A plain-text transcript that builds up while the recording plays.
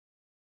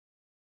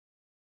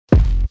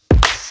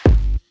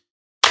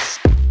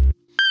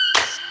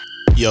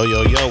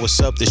Yo,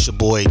 what's up? This your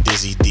boy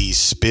Dizzy D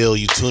Spill.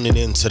 You tuning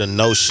in to The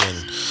Notion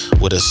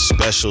with a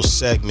special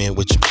segment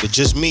with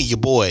just me, your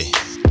boy,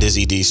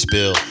 Dizzy D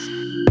Spill.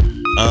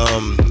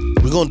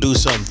 We're gonna do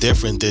something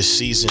different this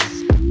season.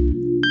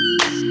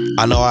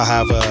 I know I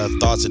have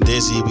thoughts of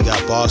Dizzy. We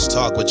got Boss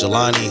Talk with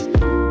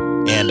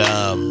Jelani.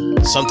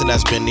 And something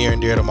that's been near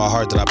and dear to my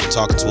heart that I've been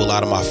talking to a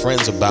lot of my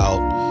friends about.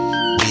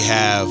 We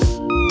have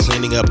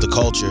cleaning up the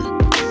culture,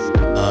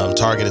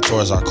 targeted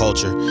towards our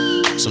culture.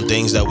 Some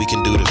things that we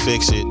can do to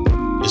fix it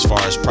as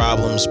far as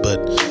problems, but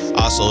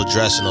also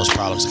addressing those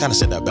problems. I kind of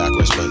said that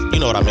backwards, but you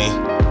know what I mean.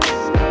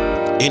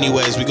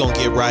 Anyways, we're going to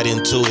get right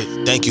into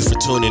it. Thank you for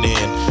tuning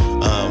in.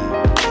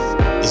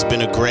 It's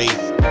been a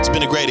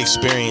great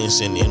experience,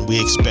 and we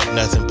expect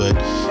nothing but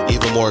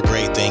even more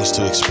great things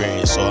to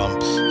experience. So I'm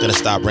going to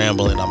stop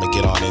rambling. I'm going to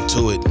get on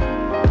into it.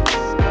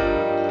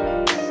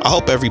 I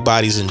hope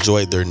everybody's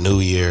enjoyed their New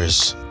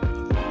Year's,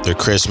 their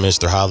Christmas,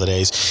 their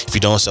holidays. If you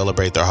don't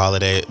celebrate the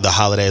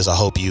holidays, I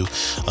hope you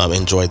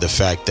enjoyed the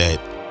fact that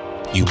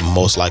you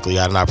most likely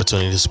got an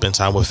opportunity to spend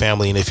time with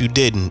family. And if you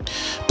didn't,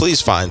 please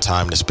find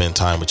time to spend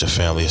time with your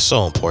family. It's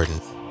so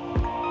important.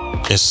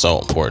 It's so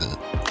important.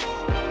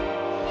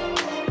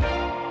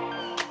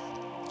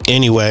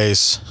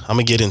 Anyways, I'm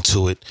going to get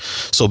into it.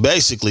 So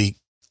basically,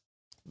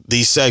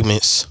 these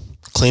segments,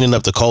 cleaning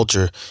up the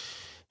culture,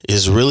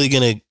 is really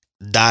going to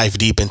dive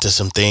deep into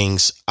some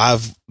things.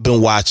 I've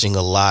been watching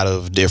a lot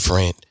of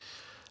different,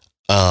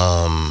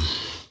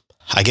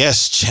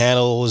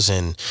 channels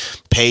and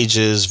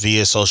pages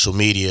via social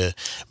media,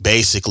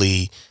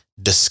 basically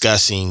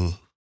discussing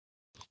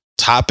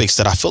topics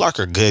that I feel like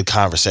are good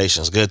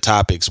conversations, good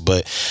topics.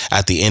 But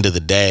at the end of the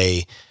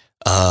day,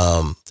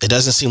 it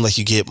doesn't seem like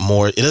you get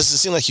more. It doesn't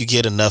seem like you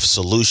get enough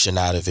solution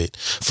out of it.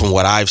 From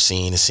what I've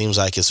seen, it seems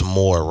like it's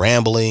more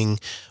rambling,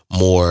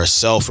 more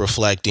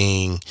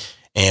self-reflecting,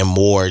 and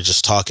more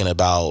just talking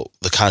about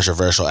the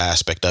controversial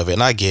aspect of it.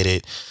 And I get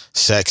it.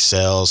 Sex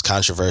sells,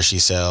 controversy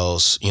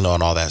sells, and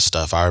all that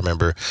stuff. I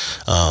remember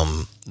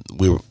I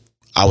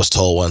was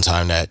told one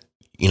time that,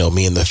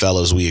 me and the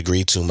fellows, we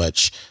agree too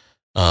much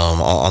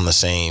on the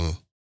same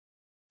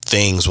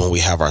things when we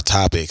have our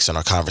topics and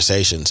our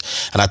conversations.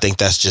 And I think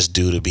that's just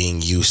due to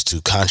being used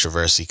to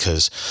controversy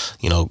because,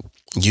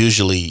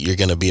 usually you're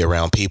going to be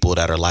around people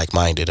that are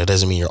like-minded. It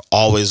doesn't mean you're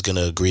always going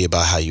to agree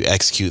about how you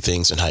execute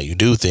things and how you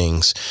do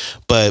things,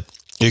 but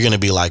you're going to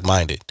be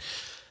like-minded.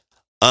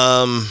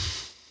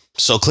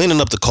 So cleaning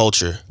up the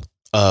culture,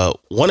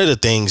 one of the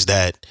things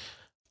that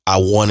I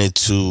wanted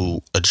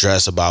to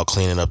address about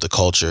cleaning up the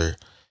culture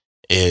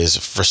is,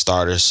 for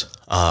starters,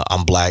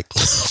 I'm black,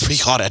 for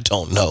y'all that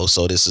don't know.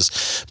 So this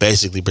is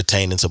basically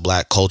pertaining to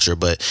black culture,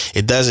 but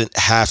it doesn't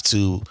have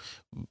to.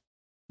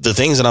 The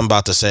things that I'm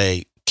about to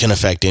say can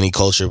affect any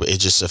culture, but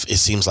it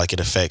seems like it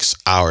affects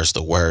ours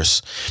the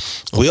worst.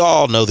 We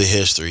all know the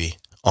history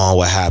on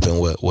what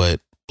happened with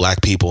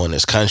black people in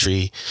this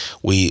country.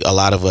 A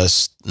lot of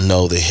us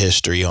know the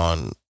history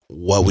on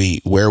where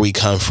we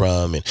come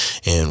from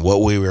and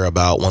what we were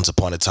about once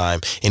upon a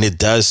time. And it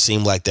does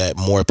seem like that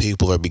more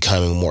people are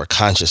becoming more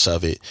conscious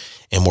of it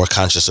and more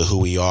conscious of who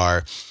we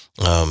are.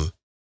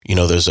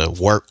 There's a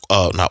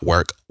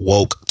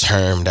woke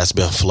term that's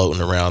been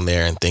floating around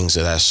there and things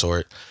of that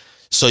sort.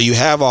 So you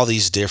have all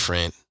these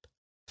different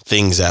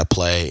things at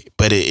play,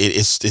 but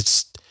it's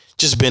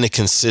just been a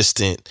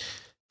consistent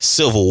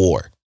civil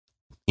war.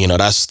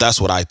 That's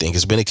what I think.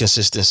 It's been a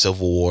consistent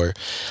civil war.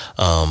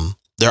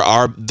 There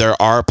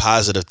are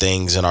positive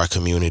things in our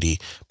community,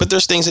 but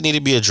there's things that need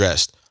to be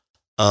addressed.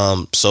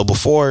 So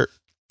before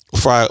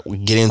I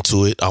get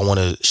into it, I want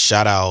to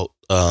shout out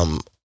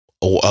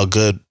a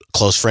good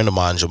close friend of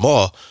mine,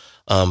 Jamal,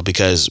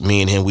 because me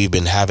and him, we've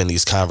been having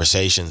these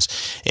conversations,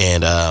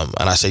 and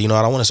I said,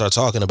 I want to start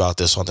talking about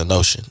this on The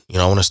Notion.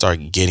 I want to start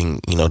getting,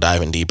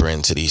 diving deeper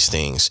into these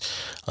things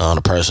on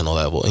a personal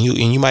level. And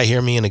you might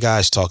hear me and the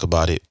guys talk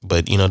about it,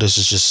 but this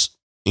is just,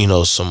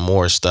 some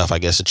more stuff, I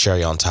guess, a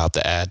cherry on top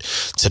to add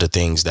to the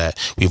things that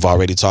we've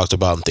already talked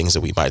about and things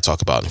that we might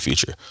talk about in the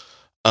future.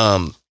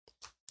 The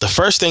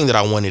first thing that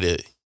I wanted to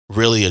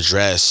really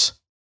address,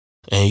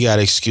 and you got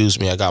to excuse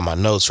me, I got my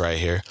notes right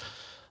here,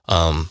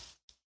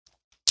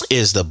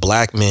 is the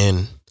black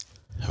men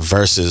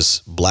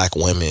versus black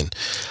women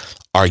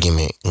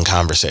argument and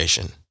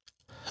conversation.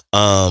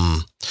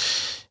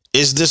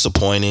 It's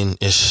disappointing.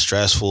 It's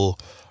stressful.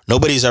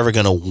 Nobody's ever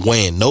going to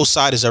win. No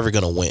side is ever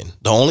going to win.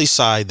 The only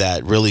side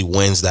that really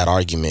wins that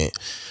argument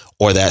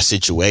or that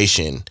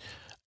situation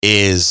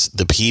is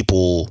the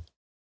people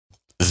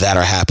that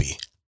are happy.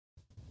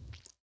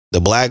 The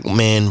black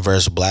men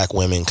versus black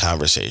women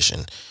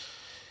conversation.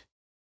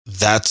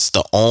 That's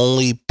the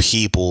only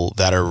people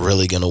that are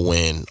really going to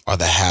win are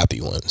the happy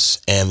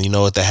ones. And you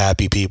know what the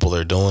happy people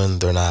are doing?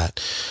 They're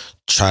not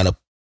trying to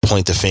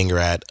point the finger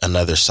at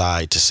another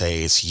side to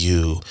say it's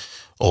you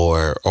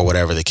or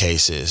whatever the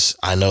case is.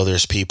 I know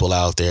there's people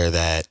out there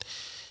that,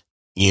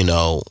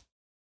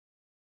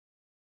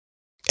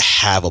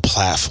 have a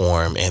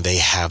platform and they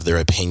have their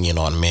opinion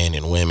on men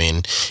and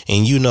women,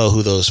 and you know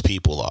who those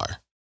people are.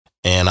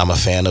 and I'm a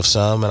fan of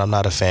some, and I'm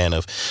not a fan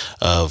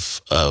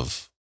of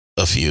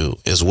a few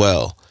as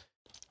well.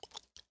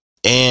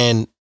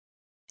 And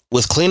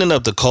with cleaning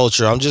up the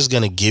culture, I'm just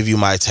gonna give you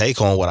my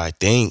take on what I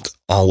think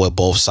on what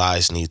both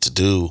sides need to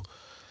do,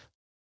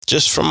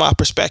 just from my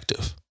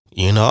perspective.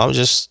 I'm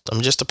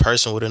just a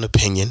person with an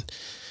opinion,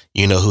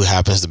 who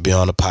happens to be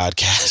on a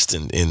podcast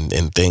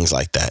and things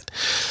like that.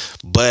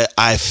 But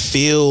I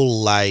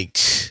feel like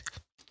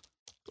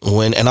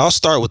and I'll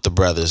start with the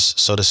brothers.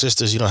 So the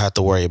sisters, you don't have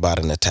to worry about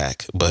an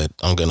attack, but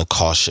I'm going to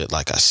call shit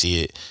like I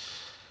see it.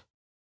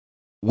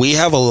 We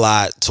have a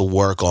lot to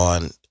work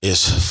on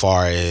as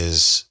far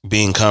as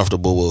being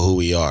comfortable with who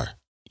we are,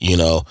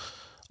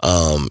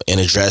 and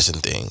addressing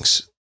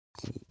things.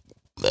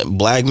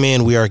 Black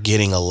men, we are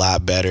getting a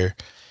lot better.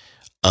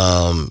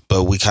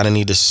 But we kind of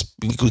got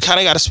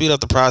to speed up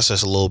the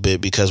process a little bit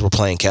because we're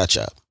playing catch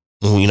up.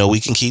 We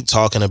can keep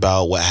talking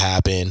about what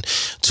happened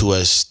to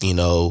us,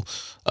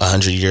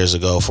 100 years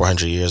ago,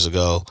 400 years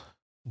ago,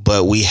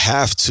 but we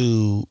have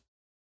to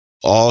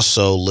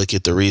also look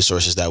at the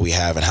resources that we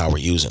have and how we're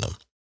using them.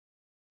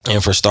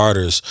 And for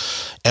starters,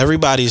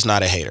 everybody's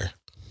not a hater.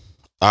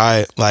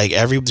 All right,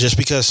 just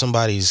because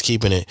somebody's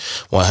keeping it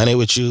 100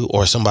 with you,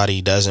 or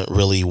somebody doesn't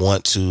really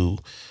want to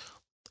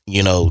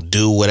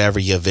do whatever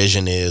your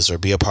vision is or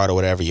be a part of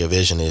whatever your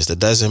vision is, that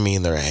doesn't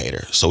mean they're a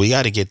hater. So we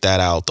got to get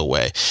that out the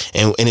way.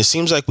 And it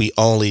seems like we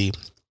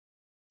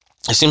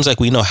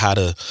know how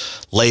to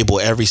label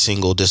every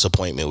single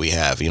disappointment we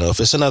have. If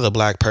it's another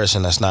black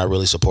person that's not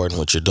really supporting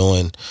what you're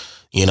doing,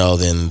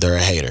 then they're a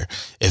hater.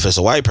 If it's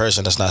a white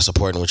person that's not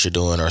supporting what you're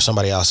doing, or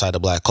somebody outside the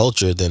black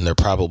culture, then they're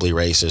probably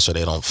racist, or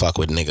they don't fuck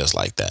with niggas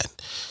like that.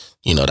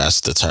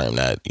 That's the term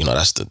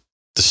that's the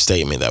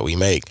statement that we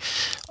make.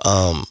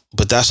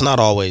 But that's not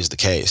always the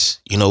case.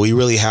 We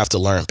really have to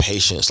learn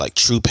patience, like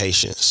true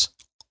patience.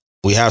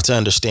 We have to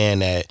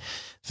understand that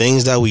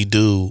things that we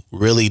do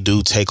really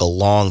do take a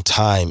long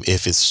time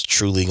if it's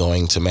truly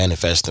going to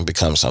manifest and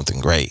become something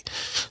great.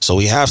 So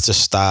we have to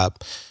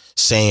stop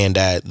saying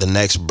that the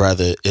next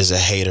brother is a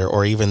hater,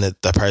 or even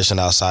that the person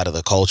outside of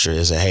the culture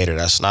is a hater.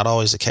 That's not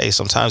always the case.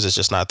 Sometimes it's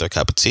just not their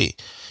cup of tea.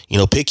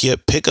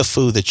 Pick a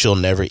food that you'll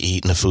never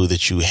eat and a food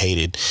that you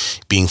hated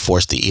being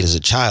forced to eat as a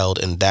child,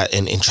 and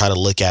try to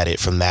look at it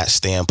from that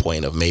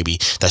standpoint of maybe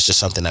that's just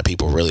something that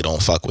people really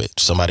don't fuck with.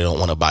 Somebody don't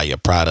want to buy your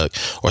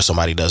product, or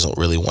somebody doesn't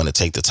really want to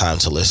take the time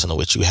to listen to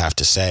what you have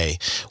to say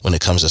when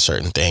it comes to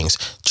certain things.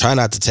 Try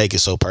not to take it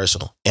so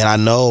personal. And I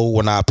know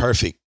we're not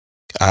perfect.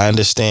 I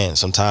understand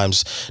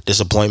sometimes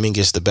disappointment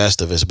gets the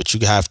best of us, but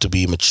you have to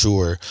be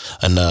mature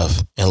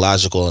enough and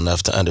logical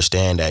enough to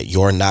understand that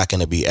you're not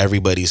going to be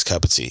everybody's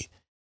cup of tea.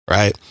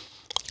 Right.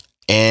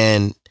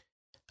 And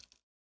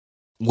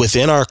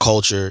within our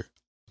culture,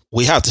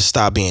 we have to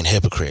stop being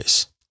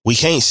hypocrites. We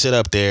can't sit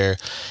up there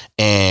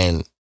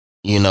and,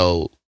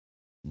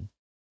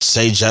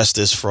 say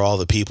justice for all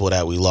the people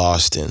that we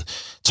lost, and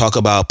talk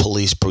about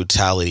police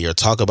brutality, or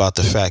talk about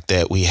the fact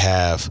that we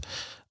have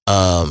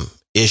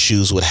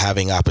issues with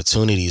having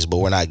opportunities, but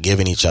we're not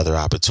giving each other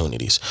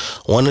opportunities.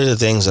 One of the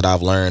things that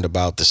I've learned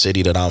about the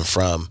city that I'm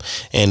from,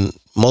 and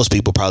most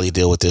people probably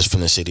deal with this from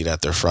the city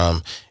that they're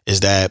from, is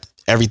that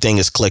everything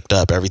is clicked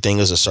up. Everything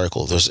is a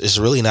circle. It's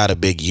really not a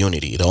big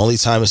unity. The only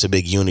time it's a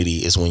big unity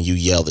is when you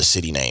yell the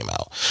city name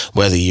out.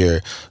 Whether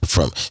you're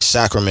from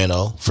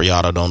Sacramento, for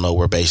y'all that don't know,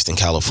 we're based in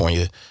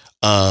California,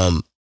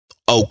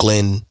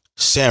 Oakland,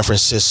 San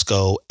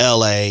Francisco,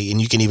 LA,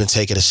 and you can even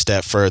take it a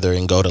step further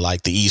and go to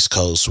like the East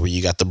Coast, where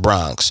you got the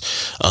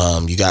Bronx,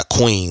 you got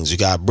Queens, you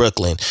got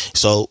Brooklyn.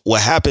 So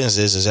what happens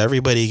is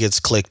everybody gets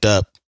clicked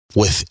up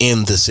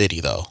within the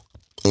city, though.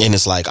 And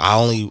it's like, I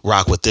only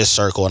rock with this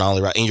circle,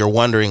 and and you're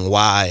wondering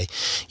why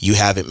you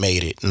haven't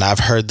made it. And I've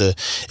heard the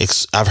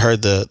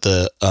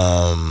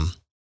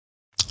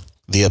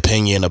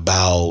opinion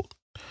about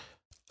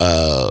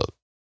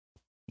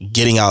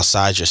getting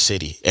outside your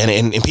city,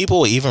 and people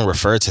will even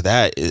refer to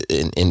that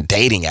in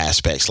dating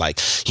aspects, like,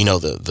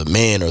 the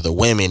men or the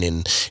women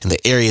in the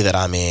area that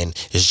I'm in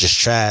is just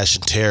trash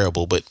and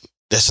terrible. But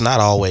that's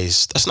not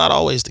always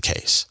the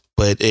case.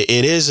 But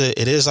it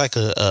is like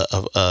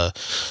a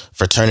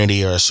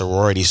fraternity or a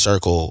sorority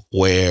circle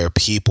where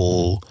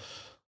people,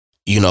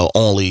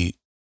 only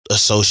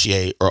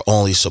associate or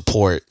only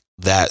support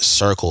that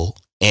circle,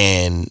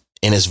 and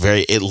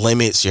it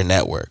limits your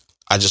network.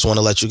 I just want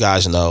to let you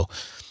guys know,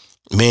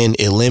 men,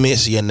 it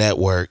limits your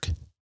network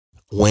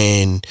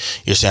when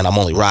you're saying, I'm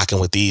only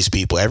rocking with these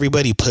people.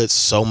 Everybody puts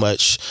so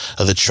much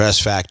of the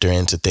trust factor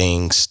into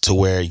things to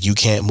where you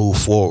can't move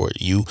forward.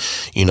 You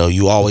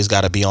always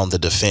got to be on the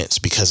defense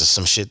because of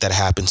some shit that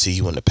happened to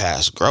you in the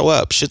past. Grow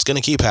up. Shit's going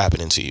to keep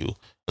happening to you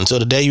until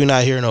the day you're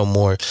not here no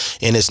more.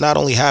 And it's not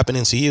only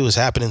happening to you, it's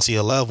happening to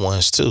your loved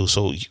ones too.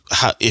 So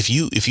if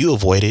you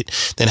avoid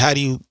it, then how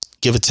do you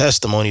give a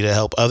testimony to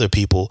help other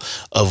people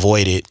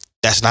avoid it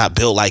that's not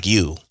built like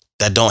you,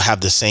 that don't have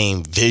the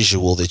same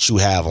visual that you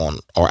have on,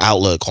 or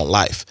outlook on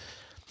life?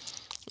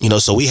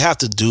 So we have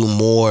to do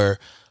more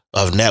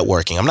of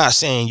networking. I'm not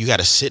saying you got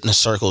to sit in a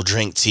circle,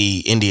 drink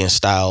tea, Indian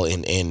style,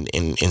 and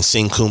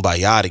sing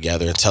Kumbaya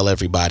together and tell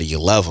everybody you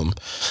love them.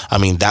 I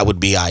mean, that would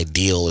be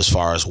ideal as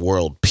far as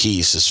world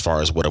peace, as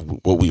far as what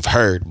we've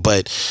heard.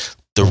 But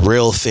the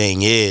real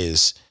thing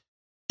is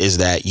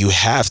that you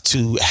have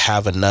to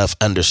have enough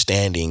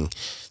understanding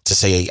to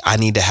say, I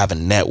need to have a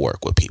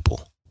network with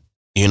people.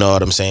 You know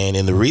what I'm saying?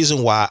 And the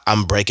reason why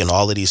I'm breaking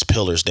all of these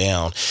pillars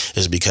down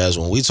is because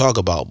when we talk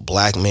about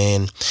black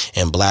men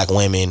and black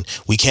women,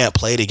 we can't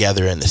play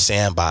together in the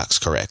sandbox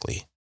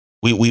correctly.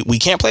 We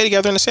can't play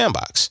together in the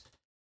sandbox.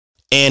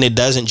 And it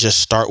doesn't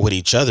just start with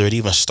each other. It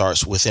even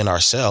starts within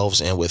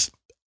ourselves and with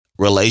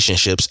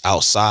relationships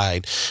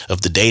outside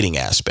of the dating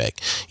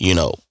aspect. You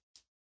know,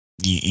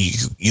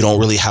 you don't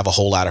really have a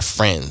whole lot of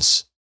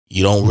friends.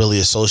 You don't really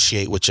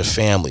associate with your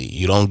family.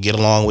 You don't get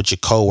along with your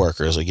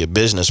coworkers or your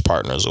business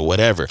partners or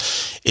whatever.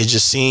 It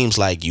just seems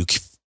like you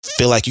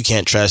feel like you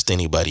can't trust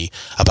anybody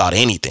about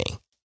anything.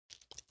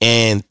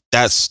 And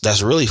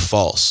that's really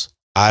false.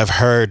 I've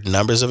heard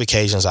numbers of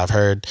occasions. I've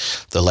heard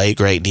the late,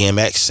 great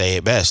DMX say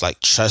it best, like,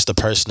 trust the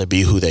person to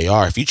be who they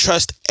are. If you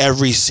trust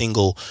every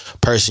single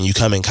person you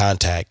come in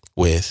contact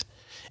with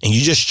and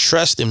you just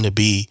trust them to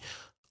be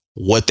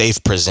what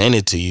they've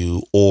presented to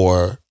you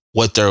or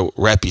what their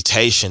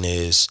reputation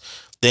is,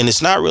 then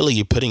it's not really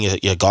you putting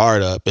your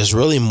guard up. It's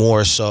really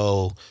more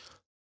so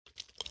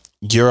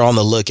you're on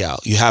the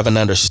lookout. You have an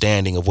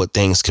understanding of what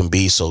things can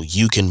be so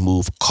you can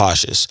move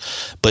cautious.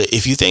 But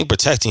if you think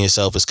protecting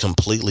yourself is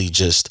completely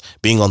just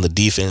being on the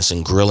defense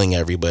and grilling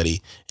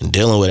everybody and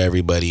dealing with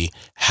everybody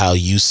how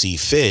you see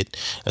fit,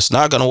 it's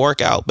not going to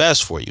work out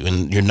best for you.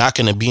 And you're not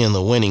going to be in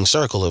the winning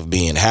circle of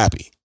being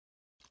happy,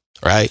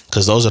 right?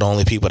 Because those are the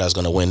only people that's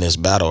going to win this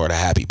battle, are the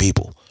happy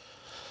people.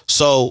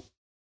 So,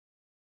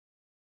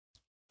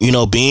 you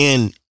know,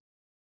 by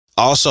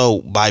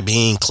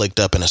being clicked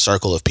up in a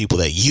circle of people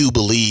that you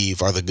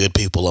believe are the good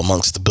people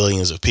amongst the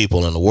billions of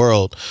people in the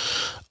world,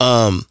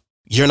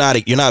 you're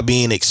not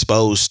being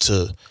exposed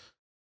to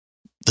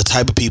the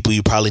type of people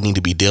you probably need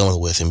to be dealing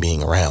with and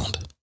being around,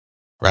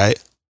 right?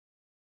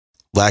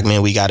 Black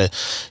men, we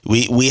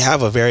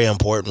have a very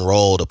important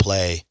role to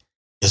play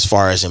as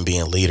far as in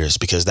being leaders,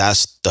 because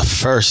that's the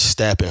first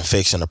step in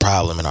fixing the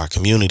problem in our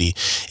community,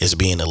 is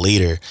being a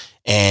leader.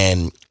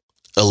 And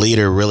a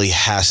leader really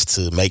has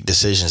to make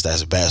decisions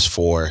that's best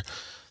for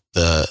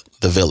the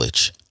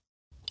village.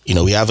 You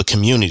know, we have a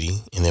community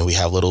and then we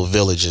have little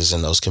villages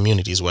in those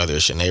communities, whether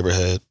it's your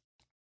neighborhood,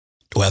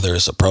 whether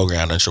it's a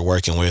program that you're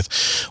working with,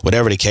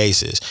 whatever the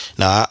case is.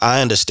 Now,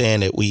 I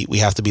understand that we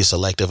have to be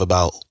selective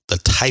about the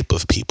type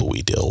of people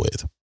we deal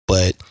with,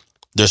 but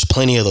there's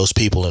plenty of those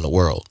people in the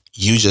world.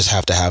 You just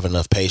have to have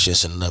enough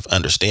patience and enough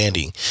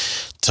understanding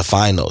to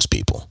find those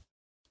people.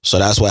 So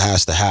that's what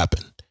has to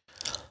happen.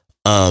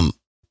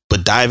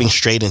 But diving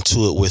straight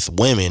into it with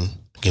women,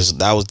 because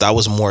that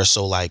was more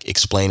so like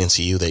explaining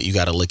to you that you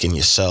got to look in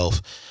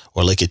yourself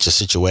or look at your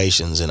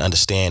situations and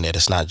understand that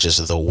it's not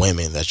just the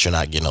women that you're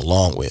not getting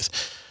along with.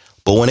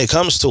 But when it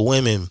comes to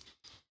women,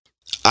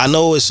 I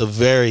know it's a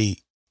very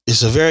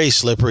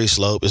slippery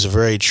slope. It's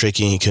very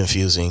tricky and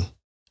confusing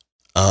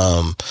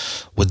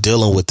with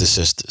dealing with the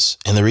sisters.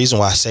 And the reason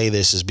why I say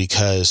this is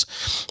because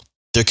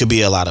there could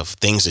be a lot of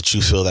things that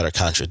you feel that are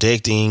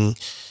contradicting,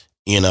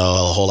 you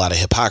know, a whole lot of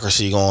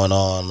hypocrisy going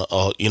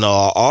on, you know,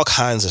 all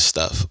kinds of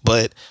stuff.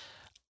 But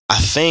I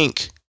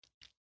think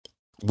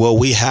what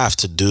we have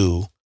to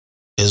do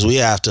is we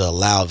have to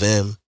allow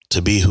them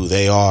to be who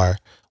they are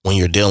when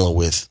you're dealing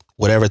with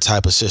whatever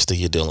type of sister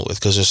you're dealing with,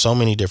 because there's so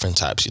many different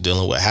types. You're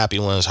dealing with happy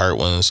ones, hurt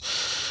ones,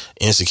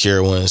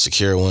 insecure ones,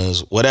 secure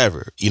ones,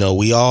 whatever. You know,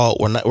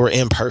 we're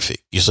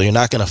imperfect. So you're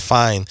not going to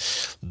find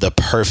the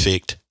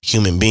perfect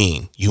human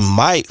being. You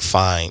might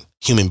find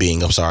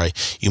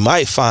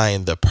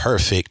the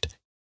perfect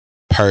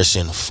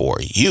person for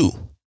you.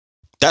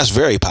 That's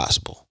very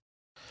possible.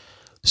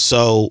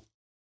 So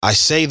I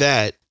say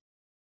that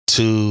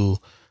to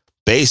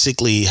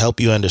basically help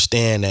you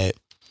understand that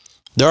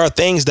there are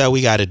things that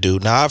we got to do.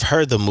 Now, I've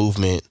heard the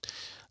movement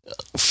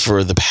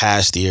for the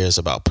past years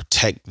about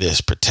protect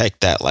this,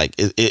 protect that. Like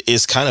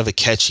it's kind of a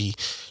catchy,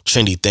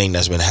 trendy thing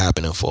that's been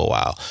happening for a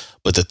while.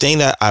 But the thing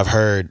that I've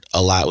heard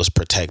a lot was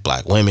protect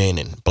black women,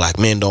 and black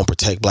men don't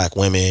protect black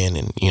women.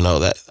 And, you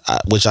know,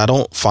 which I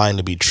don't find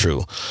to be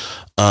true.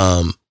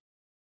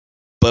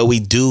 But we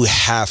do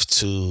have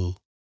to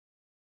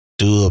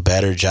do a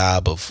better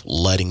job of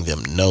letting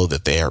them know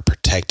that they are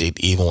protected,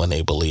 even when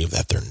they believe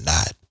that they're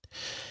not.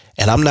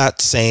 And I'm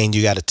not saying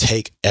you got to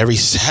take every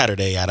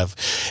Saturday out of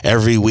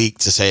every week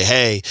to say,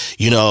 hey,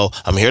 you know,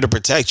 I'm here to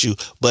protect you.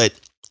 But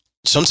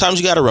sometimes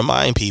you got to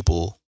remind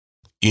people,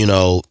 you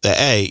know, that,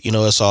 hey, you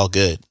know, it's all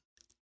good.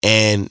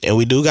 And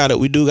we do got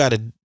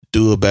to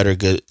do a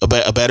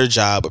better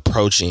job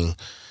approaching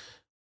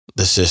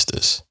the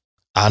sisters.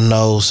 I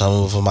know some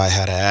of them might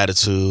have an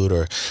attitude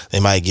or they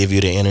might give you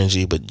the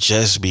energy, but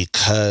just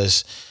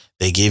because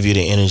they give you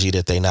the energy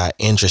that they're not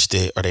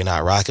interested or they're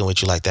not rocking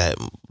with you like that,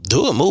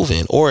 do it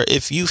moving. Or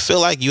if you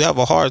feel like you have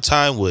a hard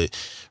time with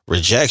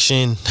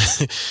rejection,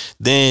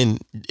 then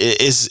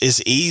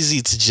it's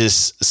easy to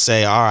just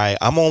say, all right,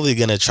 I'm only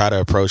going to try to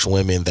approach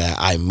women that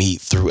I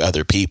meet through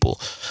other people.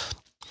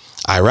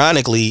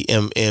 Ironically,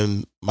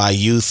 in my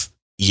youth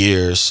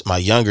years, my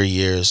younger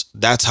years,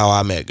 that's how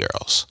I met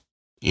girls.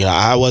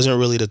 I wasn't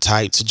really the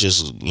type to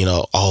just,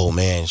 oh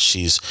man,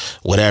 she's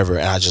whatever,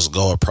 and I just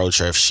go approach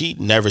her. If she'd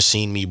never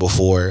seen me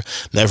before,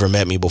 never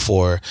met me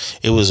before,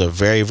 it was a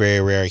very, very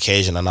rare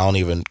occasion, and I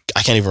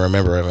can't even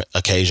remember an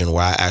occasion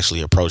where I actually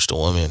approached a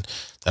woman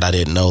that I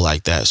didn't know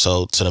like that.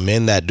 So to the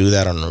men that do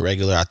that on the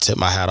regular, I tip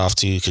my hat off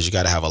to you, because you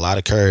got to have a lot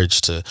of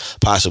courage to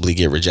possibly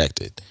get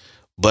rejected.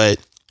 But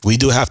we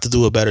do have to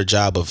do a better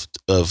job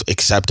of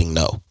accepting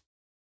no.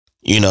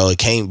 It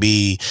can't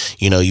be,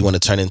 you want to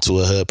turn into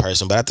a hood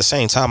person. But at the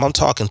same time, I'm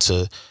talking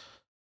to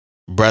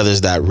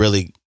brothers that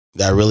really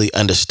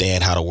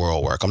understand how the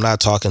world works. I'm not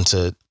talking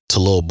to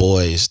little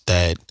boys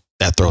that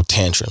throw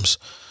tantrums.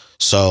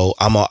 So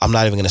I'm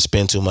not even going to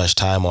spend too much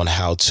time on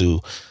how to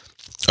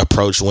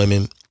approach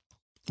women,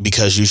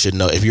 because you should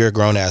know. If you're a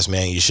grown ass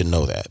man, you should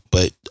know that.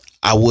 But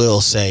I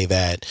will say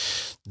that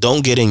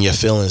don't get in your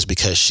feelings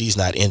because she's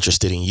not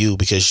interested in you,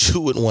 because you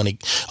wouldn't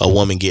want a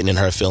woman getting in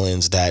her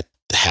feelings that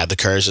had the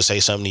courage to say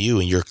something to you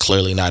and you're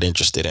clearly not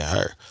interested in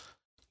her.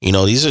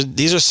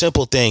 These are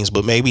simple things,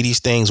 but maybe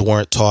these things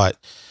weren't taught,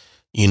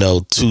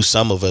 to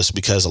some of us,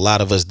 because a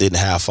lot of us didn't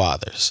have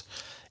fathers.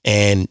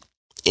 And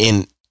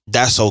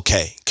that's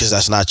okay, because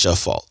that's not your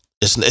fault.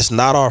 It's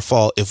not our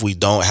fault if we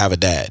don't have a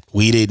dad.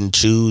 We didn't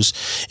choose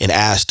and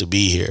ask to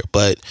be here.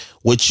 But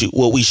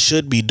what we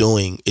should be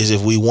doing is,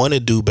 if we want to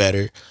do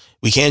better,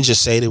 we can't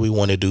just say that we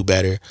want to do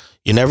better.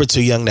 You're never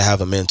too young to have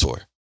a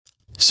mentor.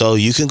 So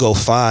you can go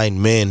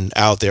find men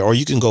out there, or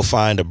you can go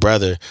find a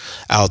brother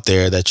out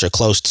there that you're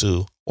close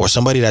to, or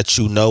somebody that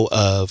you know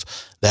of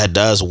that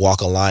does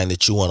walk a line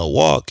that you want to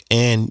walk,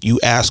 and you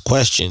ask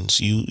questions.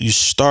 You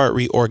start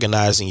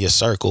reorganizing your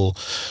circle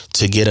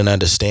to get an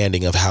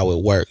understanding of how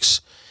it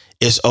works.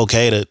 It's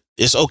okay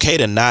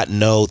to not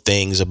know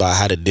things about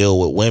how to deal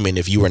with women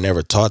if you were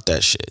never taught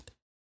that shit.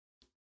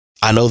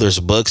 I know there's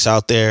books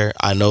out there.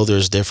 I know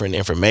there's different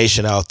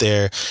information out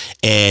there,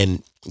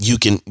 and you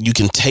can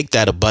take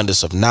that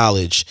abundance of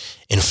knowledge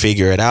and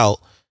figure it out,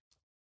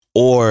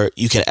 or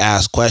you can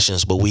ask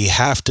questions. But we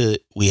have to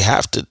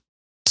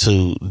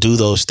do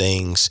those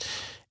things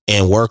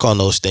and work on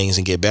those things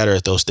and get better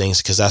at those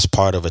things, because that's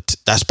part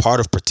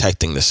of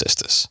protecting the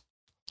sisters.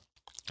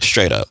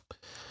 Straight up.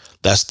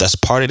 That's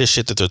part of the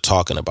shit that they're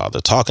talking about.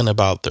 They're talking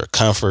about their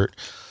comfort.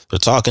 They're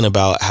talking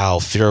about how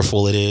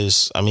fearful it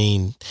is. I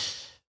mean,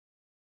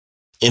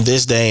 in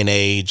this day and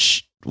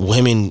age,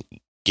 women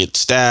get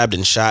stabbed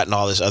and shot and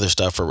all this other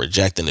stuff for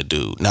rejecting a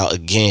dude. Now,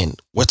 again,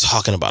 we're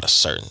talking about a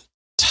certain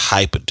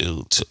type of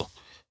dude too.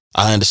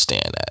 I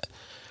understand that.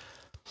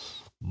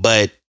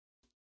 But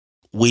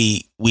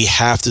we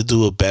have to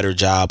do a better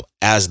job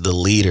as the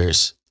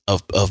leaders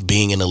of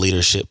being in a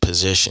leadership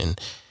position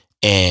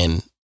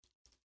and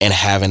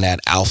having that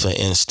alpha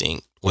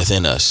instinct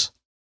within us,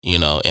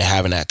 and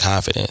having that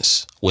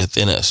confidence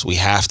within us. We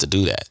have to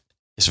do that.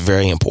 It's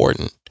very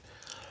important.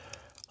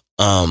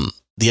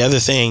 The other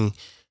thing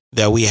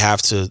that we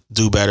have to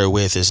do better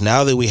with is,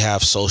 now that we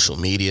have social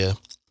media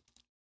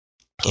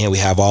and we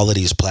have all of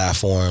these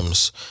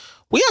platforms,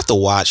 we have to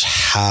watch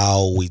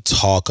how we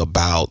talk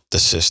about the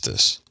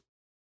sisters.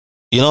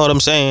 You know what I'm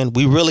saying?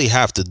 We really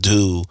have to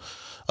do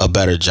a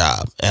better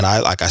job. And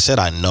like I said,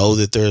 I know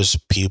that there's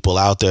people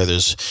out there,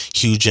 there's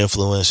huge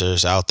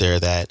influencers out there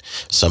that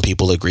some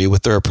people agree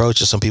with their approach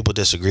and some people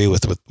disagree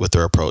with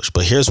their approach.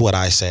 But here's what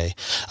I say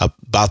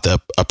about the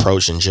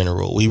approach in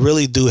general. We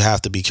really do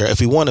have to be careful.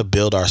 If we want to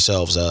build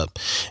ourselves up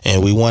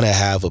and we want to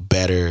have a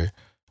better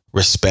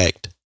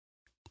respect,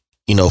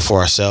 for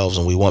ourselves,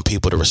 and we want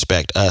people to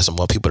respect us and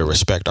want people to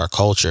respect our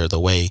culture the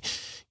way,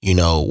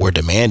 we're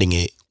demanding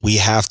it, we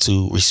have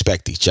to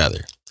respect each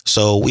other.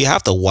 So we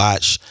have to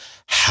watch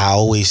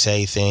how we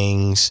say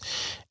things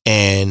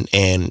and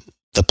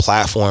the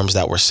platforms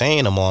that we're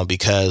saying them on,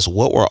 because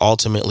what we're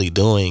ultimately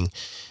doing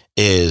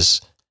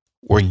is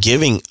we're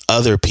giving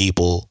other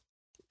people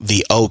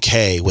the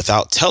okay,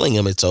 without telling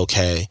them it's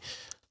okay,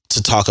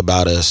 to talk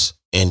about us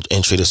and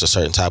treat us a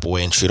certain type of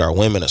way and treat our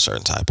women a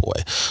certain type of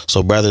way.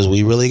 So brothers,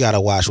 we really got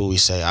to watch what we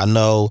say. I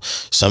know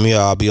some of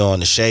y'all be on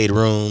the shade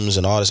rooms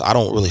and all this. I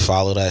don't really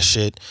follow that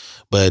shit,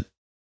 but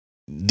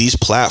these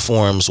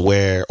platforms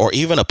where, or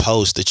even a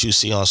post that you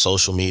see on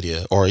social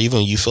media, or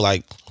even you feel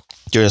like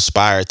you're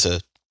inspired to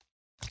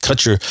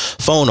cut your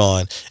phone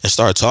on and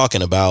start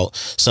talking about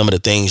some of the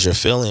things you're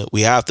feeling,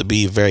 we have to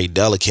be very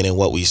delicate in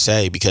what we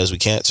say, because we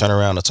can't turn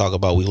around and talk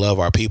about we love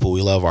our people,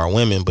 we love our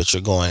women, but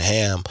you're going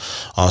ham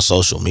on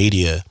social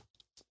media,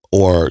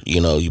 or,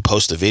 you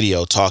post a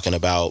video talking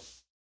about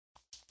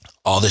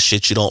all the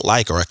shit you don't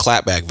like, or a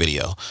clapback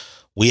video.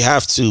 We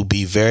have to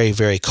be very,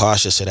 very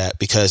cautious of that,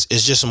 because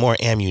it's just more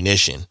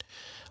ammunition.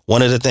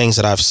 One of the things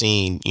that I've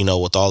seen,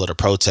 with all of the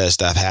protests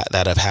that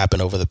have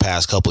happened over the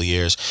past couple of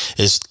years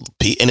is,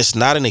 and it's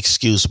not an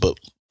excuse, but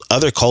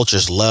other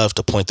cultures love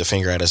to point the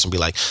finger at us and be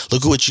like,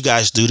 look at what you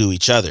guys do to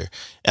each other.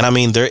 And I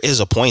mean, there is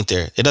a point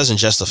there. It doesn't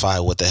justify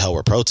what the hell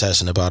we're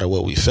protesting about or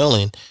what we're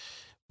feeling,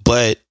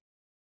 but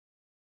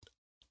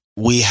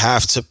we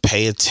have to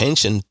pay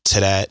attention to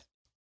that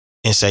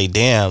and say,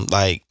 damn,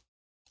 like,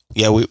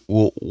 yeah,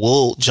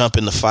 we'll jump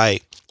in the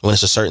fight when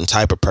it's a certain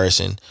type of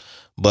person,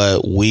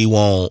 but we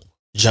won't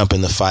jump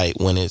in the fight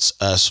when it's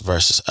us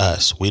versus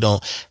us. We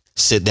don't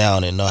sit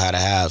down and know how to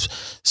have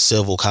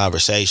civil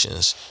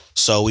conversations.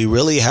 So we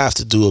really have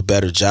to do a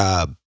better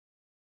job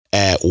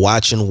at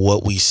watching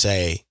what we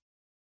say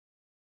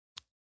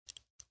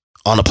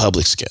on a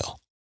public scale.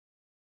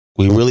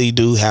 We really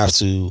do have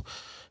to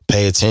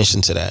pay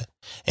attention to that.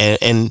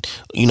 And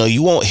you know,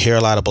 you won't hear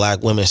a lot of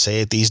black women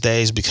say it these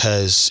days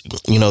because,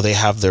 you know, they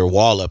have their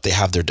wall up, they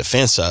have their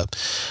defense up,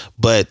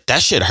 but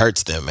that shit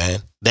hurts them, man.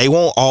 They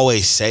won't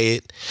always say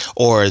it,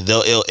 or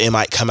it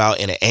might come out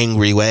in an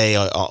angry way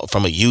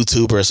from a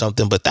YouTuber or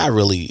something, but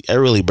it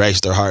really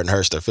breaks their heart and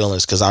hurts their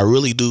feelings, because I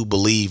really do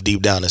believe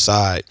deep down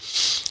inside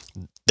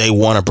they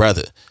want a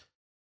brother.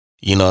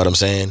 You know what I'm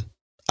saying?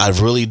 I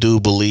really do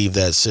believe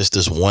that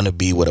sisters want to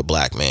be with a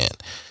black man.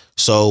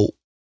 So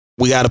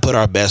we got to put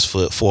our best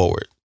foot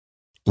forward.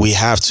 We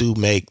have to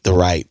make the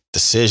right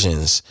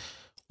decisions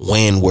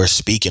when we're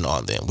speaking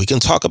on them. We can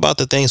talk about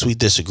the things we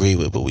disagree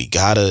with, but we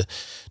got to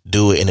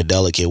do it in a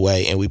delicate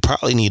way. And we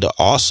probably need to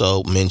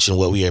also mention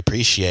what we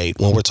appreciate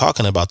when we're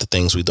talking about the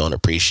things we don't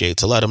appreciate,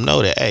 to let them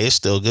know that, hey, it's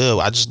still good.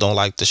 I just don't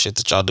like the shit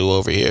that y'all do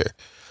over here.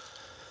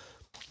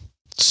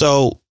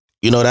 So,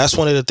 you know, that's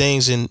one of the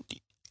things in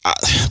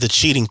the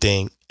cheating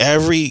thing.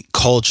 Every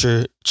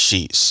culture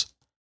cheats.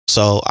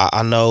 So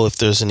I know if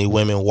there's any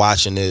women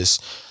watching this,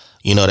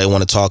 you know, they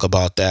want to talk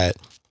about that.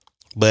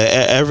 But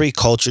every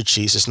culture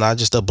cheats. It's not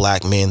just a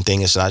black men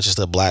thing. It's not just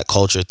a black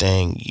culture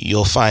thing.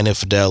 You'll find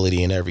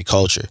infidelity in every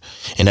culture,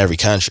 in every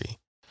country.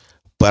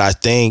 But I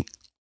think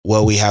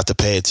what we have to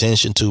pay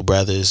attention to,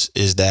 brothers,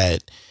 is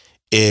that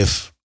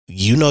if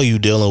you know you're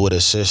dealing with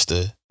a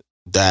sister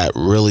that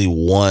really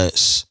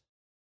wants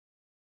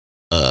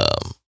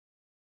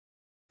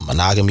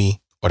monogamy,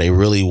 or they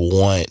really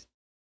want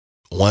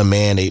one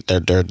man,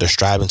 they're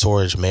striving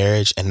towards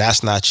marriage, and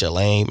that's not your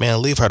lane,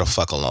 man, leave her the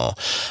fuck alone.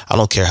 I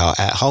don't care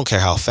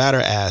how fat her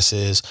ass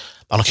is.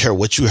 I don't care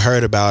what you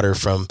heard about her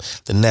from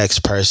the next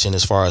person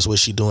as far as what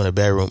she do in the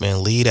bedroom,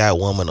 man. Leave that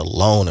woman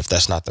alone if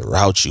that's not the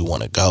route you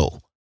want to go.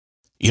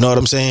 You know what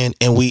I'm saying?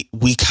 And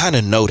we kind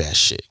of know that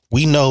shit.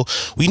 We know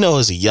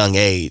as a young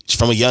age,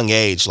 from a young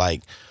age,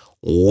 like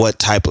what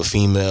type of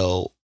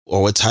female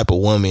or what type of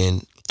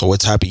woman or what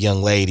type of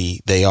young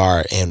lady they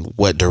are and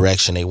what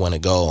direction they want to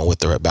go and what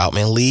they're about.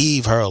 Man,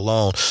 leave her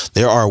alone.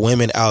 There are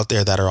women out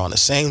there that are on the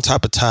same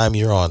type of time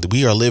you're on.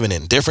 We are living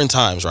in different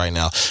times right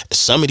now.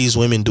 Some of these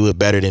women do it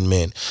better than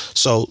men.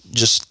 So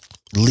just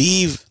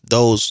leave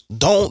those.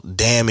 Don't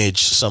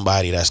damage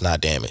somebody that's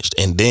not damaged.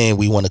 And then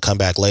we want to come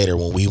back later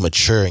when we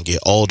mature and get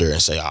older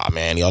and say, oh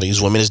man, all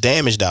these women is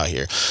damaged out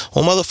here.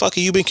 Well, motherfucker,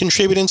 you've been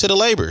contributing to the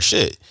labor.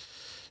 Shit.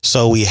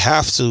 So we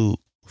have to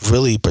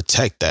really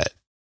protect that.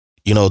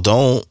 You know,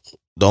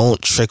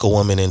 don't trick a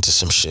woman into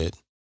some shit,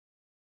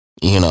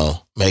 you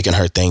know, making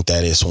her think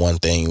that it's one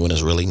thing when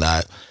it's really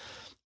not.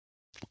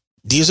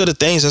 These are the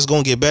things that's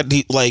going to get better.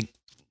 Like,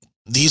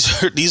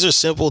 these are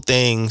simple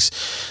things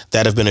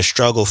that have been a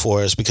struggle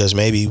for us because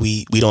maybe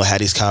we don't have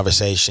these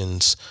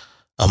conversations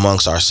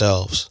amongst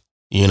ourselves,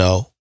 you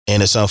know,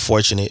 and it's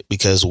unfortunate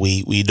because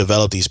we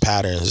develop these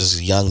patterns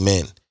as young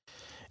men.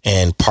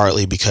 And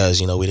partly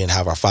because, you know, we didn't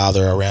have our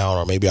father around,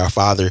 or maybe our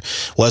father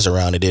was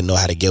around and didn't know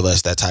how to give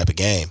us that type of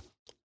game.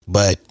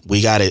 But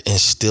we got to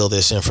instill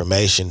this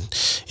information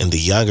in the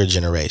younger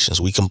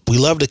generations. We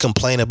love to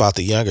complain about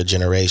the younger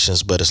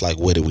generations, but it's like,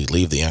 where do we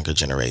leave the younger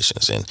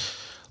generations? And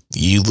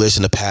you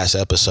listen to past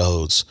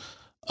episodes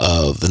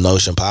of the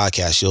Notion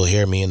podcast, you'll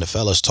hear me and the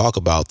fellas talk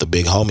about the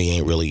big homie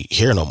ain't really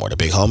here no more. The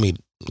big homie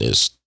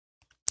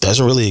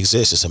doesn't really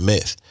exist. It's a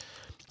myth.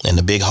 And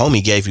the big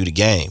homie gave you the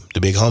game. The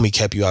big homie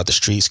kept you out the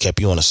streets, kept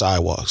you on the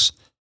sidewalks.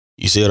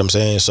 You see what I'm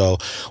saying? So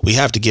we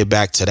have to get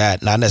back to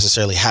that, not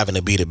necessarily having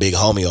to be the big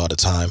homie all the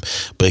time,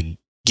 but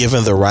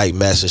giving the right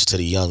message to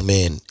the young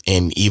men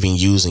and even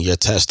using your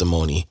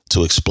testimony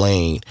to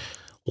explain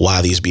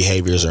why these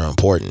behaviors are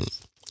important.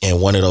 And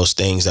one of those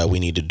things that we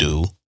need to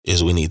do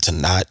is we need to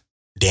not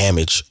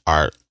damage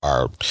our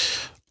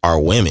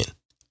women.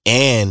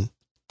 And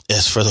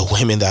as for the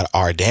women that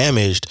are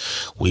damaged,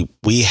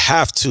 we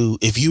have to,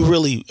 if you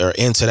really are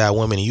into that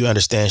woman and you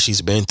understand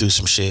she's been through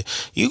some shit,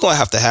 you're going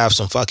to have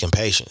some fucking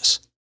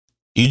patience.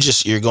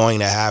 You're going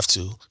to have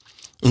to.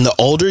 And the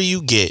older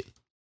you get,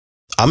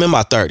 I'm in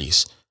my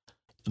 30s.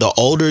 The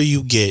older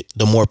you get,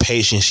 the more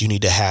patience you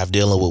need to have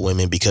dealing with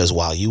women, because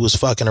while you was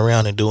fucking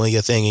around and doing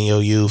your thing in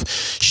your youth,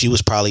 she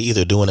was probably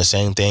either doing the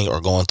same thing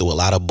or going through a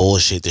lot of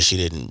bullshit that she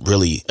didn't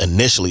really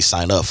initially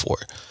sign up for.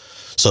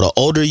 So the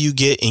older you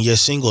get and you're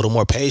single, the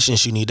more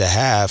patience you need to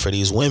have for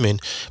these women,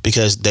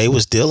 because they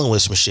was dealing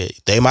with some shit.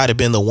 They might have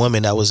been the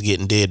woman that was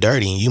getting did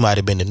dirty, and you might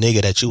have been the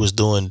nigga that you was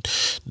doing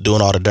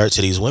all the dirt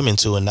to these women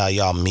too, and now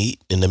y'all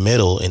meet in the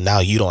middle, and now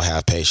you don't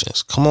have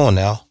patience. Come on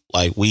now.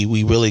 Like,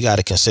 we really got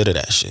to consider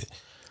that shit.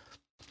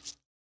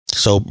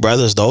 So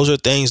brothers, those are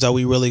things that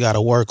we really got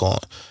to work on.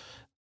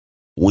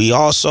 We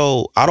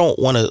also, I don't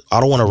want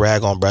to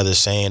rag on brothers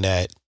saying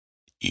that,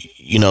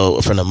 you know,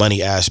 from the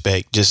money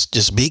aspect,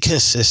 just be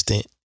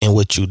consistent in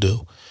what you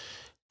do.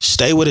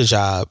 Stay with a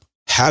job,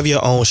 have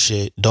your own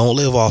shit. Don't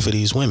live off of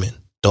these women.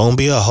 Don't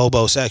be a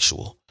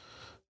hobosexual.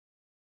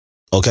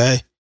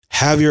 Okay?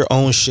 Have your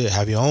own shit,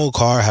 have your own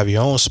car, have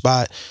your own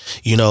spot.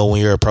 You know,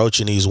 when you're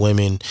approaching these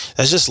women,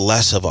 that's just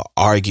less of an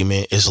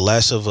argument. It's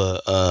less of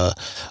a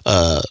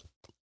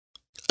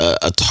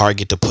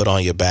target to put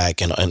on your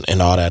back and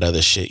all that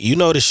other shit. You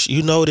know the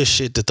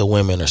shit that the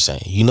women are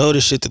saying. You know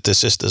the shit that the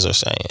sisters are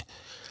saying.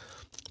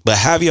 But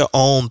have your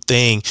own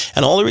thing.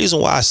 And the only reason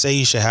why I say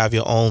you should have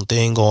your own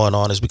thing going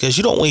on is because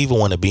you don't even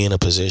want to be in a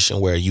position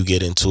where you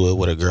get into it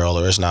with a girl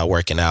or it's not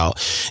working out.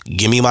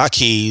 Give me my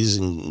keys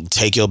and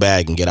take your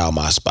bag and get out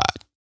my spot.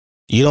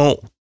 You don't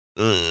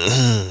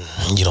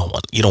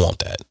want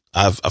that.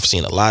 I've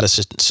seen a lot of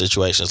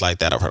situations like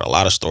that. I've heard a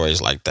lot of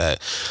stories like that.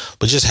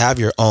 But just have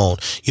your own.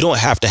 You don't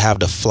have to have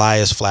the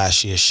flyest,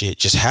 flashiest shit.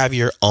 Just have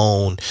your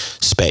own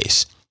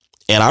space.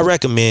 And I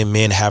recommend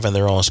men having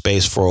their own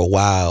space for a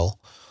while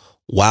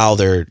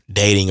they're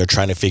dating or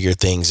trying to figure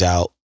things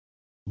out,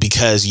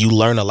 because you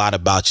learn a lot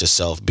about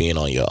yourself being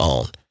on your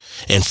own.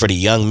 And for the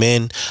young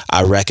men,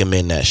 I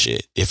recommend that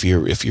shit. If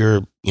you're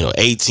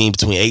 18,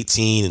 between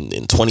 18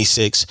 and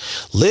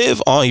 26,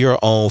 live on your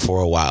own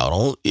for a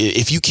while.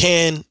 If you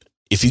can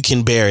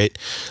bear it,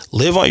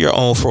 live on your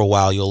own for a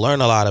while. You'll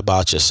learn a lot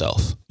about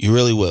yourself. You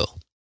really will.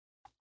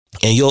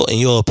 And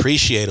you'll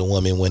appreciate a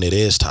woman when it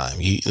is time.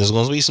 There's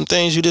going to be some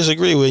things you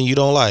disagree with and you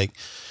don't like.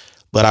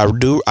 But I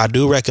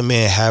do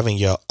recommend having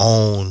your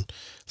own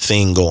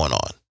thing going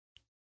on,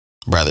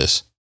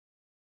 brothers.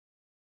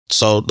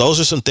 So those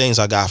are some things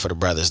I got for the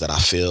brothers that I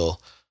feel.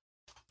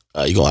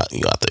 You gonna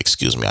have to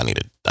excuse me. I need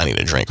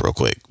a drink real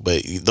quick.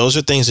 But those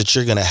are things that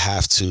you're gonna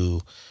have to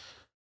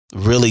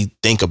really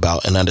think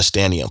about and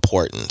understand the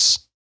importance,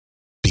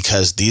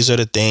 because these are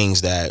the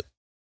things that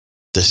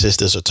the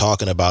sisters are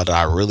talking about that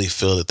I really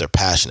feel that they're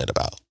passionate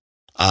about.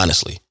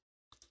 Honestly.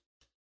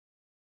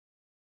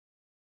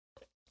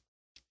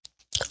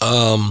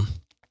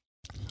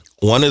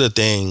 One of the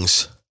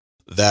things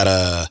that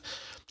I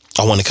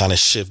want to kind of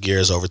shift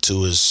gears over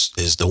to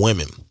is the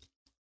women.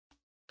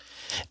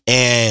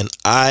 And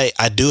I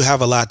do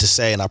have a lot to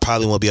say, and I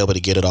probably won't be able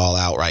to get it all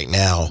out right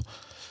now.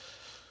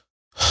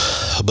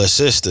 But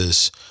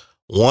sisters,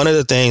 one of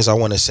the things I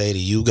want to say to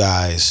you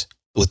guys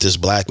with this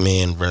black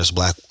men versus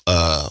black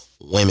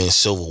women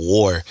civil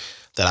war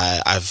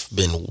that I've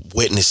been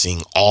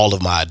witnessing all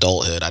of my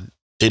adulthood, I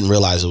didn't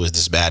realize it was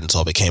this bad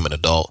until I became an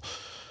adult,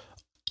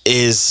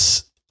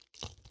 is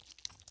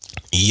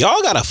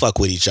y'all gotta fuck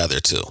with each other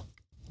too.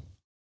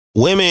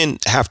 Women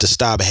have to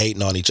stop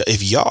hating on each other.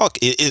 If y'all,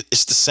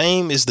 it's the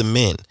same as the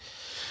men.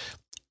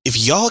 If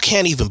y'all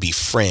can't even be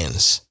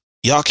friends,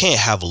 y'all can't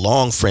have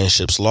long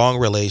friendships, long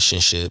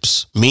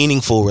relationships,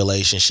 meaningful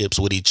relationships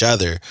with each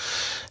other,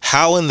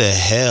 how in the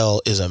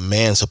hell is a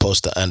man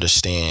supposed to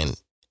understand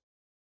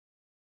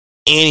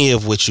any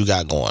of what you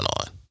got going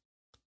on?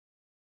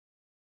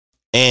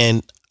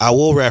 And I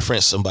will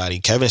reference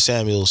somebody. Kevin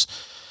Samuels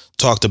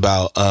talked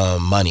about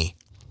money.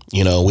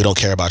 You know, we don't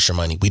care about your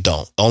money. We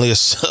don't. Only a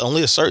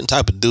certain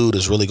type of dude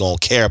is really going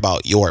to care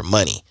about your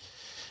money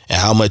and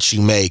how much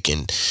you make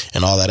and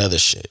all that other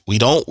shit. We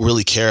don't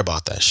really care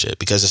about that shit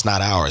because it's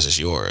not ours, it's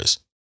yours.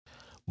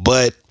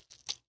 But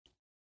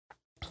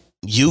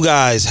you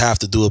guys have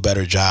to do a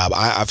better job.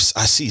 I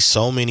see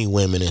so many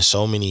women and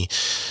so many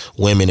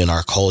women in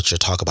our culture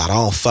talk about, I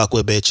don't fuck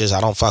with bitches.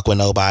 I don't fuck with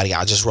nobody.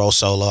 I just roll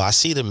solo. I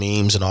see the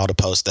memes and all the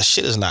posts. That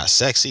shit is not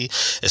sexy.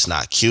 It's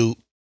not cute.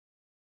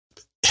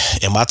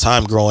 In my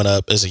time growing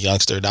up as a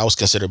youngster, that was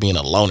considered being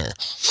a loner.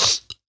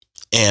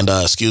 And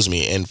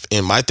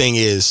and my thing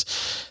is,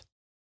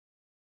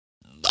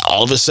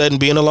 all of a sudden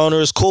being a loner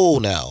is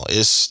cool now.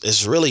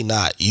 It's really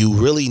not. You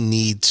really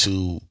need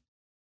to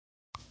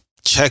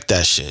check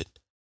that shit.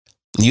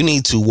 You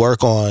need to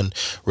work on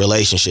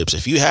relationships.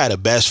 If you had a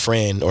best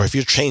friend, or if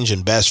you're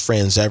changing best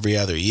friends every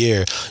other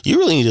year, you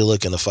really need to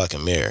look in the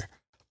fucking mirror.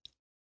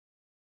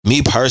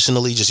 Me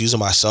personally, just using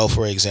myself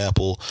for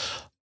example,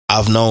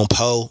 I've known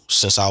Poe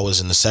since I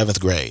was in the 7th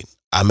grade.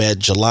 I met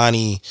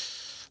Jelani.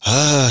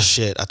 I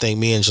think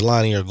me and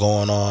Jelani are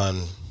going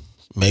on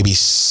maybe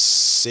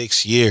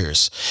 6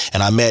 years.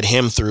 And I met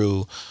him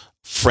through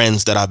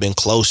friends that I've been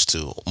close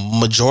to.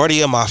 Majority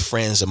of my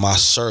friends in my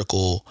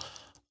circle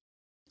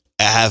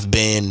have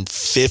been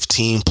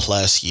 15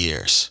 plus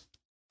years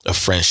of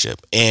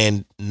friendship,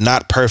 and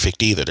not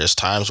perfect either. There's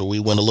times where we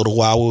went a little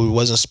while where we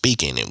wasn't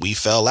speaking and we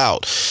fell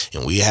out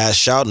and we had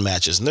shouting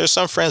matches. And there's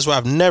some friends who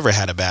I've never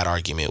had a bad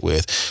argument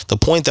with. The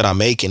point that I'm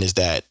making is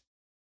that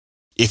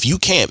if you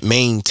can't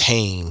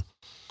maintain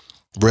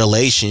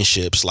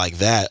relationships like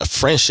that,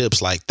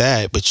 friendships like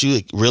that, but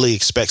you really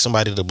expect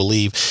somebody to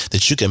believe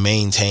that you can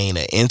maintain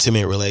an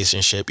intimate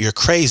relationship, you're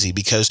crazy,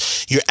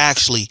 because you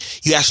actually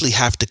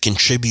have to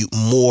contribute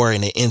more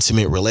in an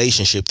intimate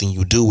relationship than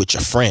you do with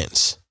your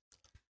friends.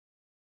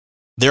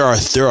 There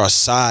are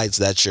sides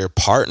that your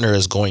partner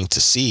is going to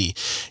see,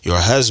 your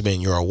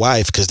husband, your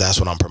wife, because that's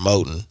what I'm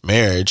promoting,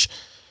 marriage,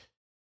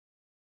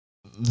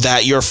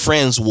 that your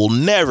friends will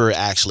never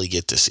actually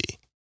get to see.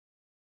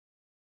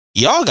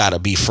 Y'all gotta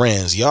be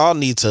friends. Y'all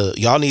need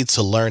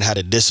to learn how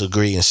to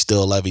disagree and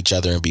still love each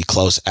other and be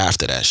close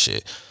after that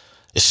shit.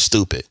 It's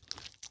stupid.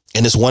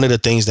 And it's one of the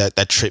things that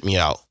tripped me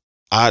out.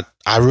 I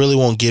really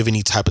won't give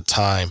any type of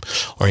time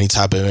or any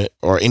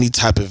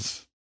type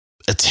of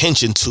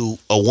attention to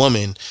a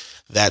woman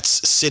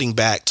that's sitting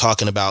back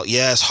talking about,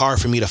 yeah, it's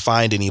hard for me to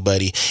find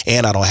anybody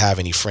and I don't have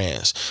any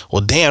friends.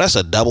 Well, damn, that's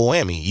a double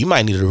whammy. You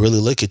might need to really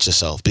look at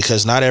yourself,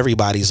 because not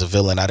everybody's a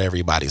villain, not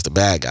everybody's the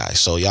bad guy.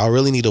 So y'all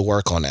really need to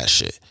work on that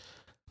shit.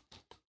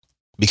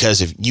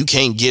 Because if you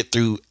can't get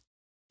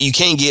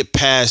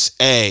past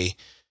A,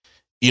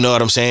 you know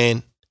what I'm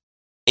saying?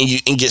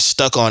 And get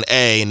stuck on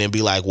A and then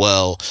be like,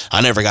 well,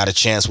 I never got a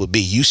chance with B.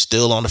 You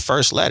still on the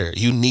first letter.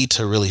 You need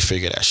to really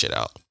figure that shit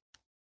out.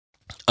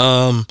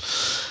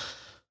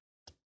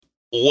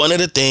 One of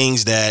the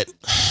things that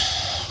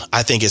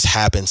I think has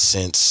happened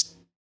since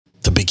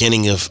the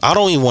beginning of, I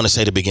don't even want to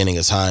say the beginning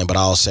of time, but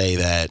I'll say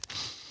that,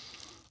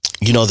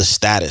 the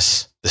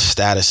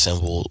status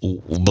symbol.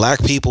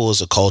 Black people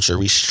as a culture,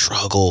 we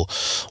struggle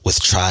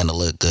with trying to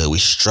look good. We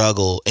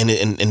struggle,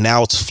 and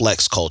now it's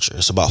flex culture.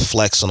 It's about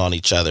flexing on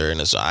each other, and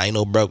it's, I ain't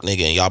no broke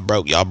nigga, and y'all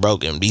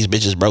broke, and these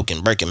bitches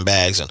broken Birkin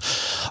bags, and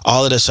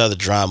all of this other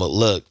drama.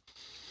 Look,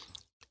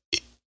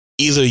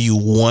 either you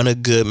want a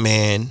good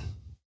man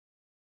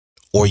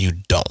or you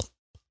don't.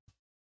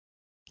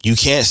 You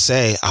can't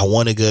say, I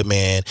want a good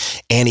man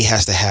and he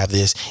has to have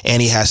this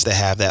and he has to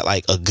have that.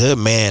 Like, a good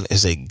man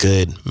is a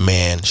good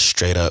man,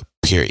 straight up,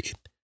 period.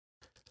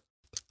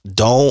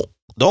 Don't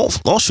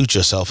shoot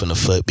yourself in the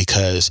foot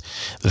because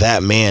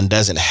that man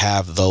doesn't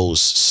have those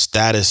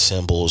status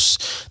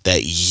symbols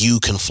that you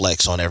can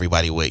flex on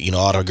everybody with.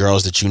 All the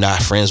girls that you're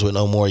not friends with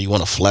no more, you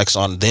want to flex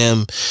on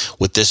them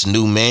with this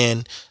new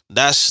man.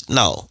 That's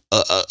no.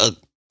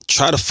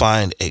 Try to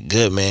find a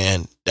good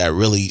man that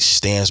really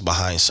stands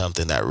behind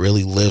something, that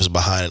really lives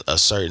behind a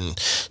certain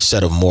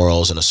set of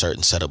morals and a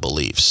certain set of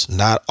beliefs,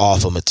 not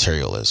off of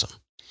materialism.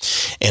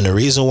 And the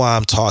reason why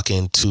I'm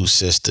talking to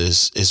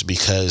sisters is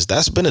because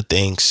that's been a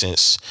thing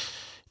since,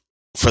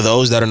 for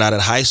those that are not in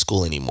high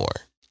school anymore,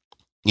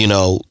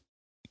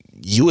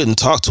 you wouldn't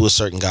talk to a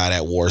certain guy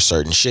that wore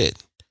certain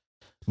shit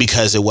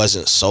because it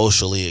wasn't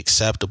socially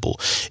acceptable.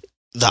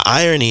 The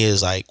irony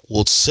is, like,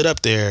 we'll sit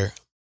up there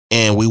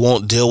and we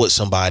won't deal with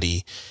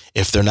somebody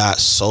if they're not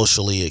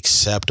socially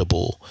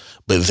acceptable,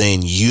 but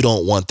then you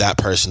don't want that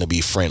person to be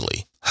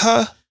friendly.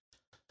 Huh?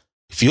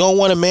 If you don't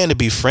want a man to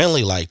be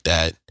friendly like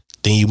that,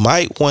 then you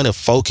might want to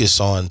focus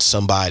on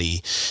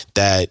somebody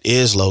that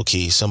is low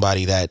key,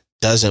 somebody that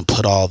doesn't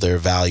put all their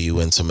value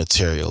into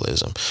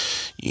materialism.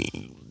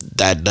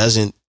 That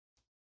doesn't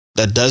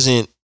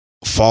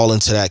fall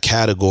into that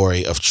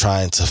category of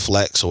trying to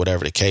flex or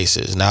whatever the case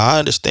is. Now, I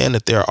understand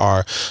that there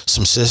are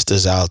some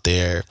sisters out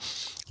there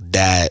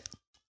that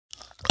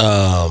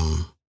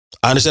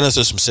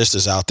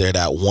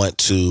want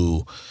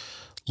to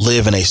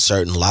live in a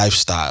certain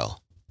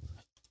lifestyle.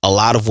 A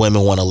lot of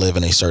women want to live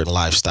in a certain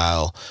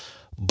lifestyle,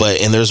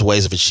 and there's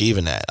ways of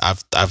achieving that.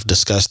 I've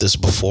discussed this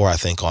before, I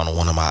think, on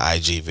one of my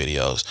IG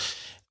videos.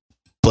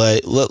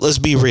 But let's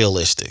be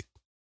realistic.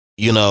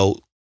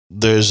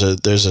 There's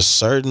a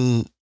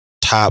certain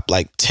top,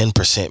 like,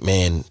 10%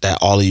 men that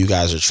all of you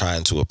guys are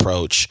trying to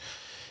approach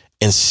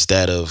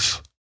instead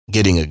of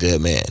getting a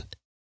good man.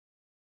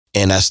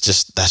 And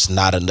that's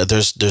not enough.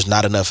 There's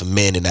not enough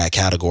men in that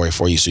category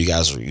for you. So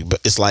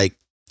it's like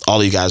all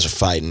of you guys are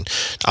fighting.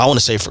 I want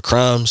to say for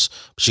crumbs,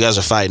 but you guys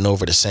are fighting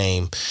over the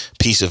same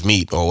piece of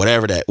meat or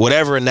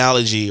whatever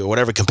analogy or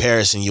whatever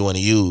comparison you want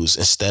to use,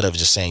 instead of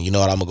just saying, you know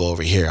what, I'm gonna go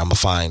over here. I'm gonna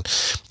find,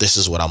 this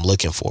is what I'm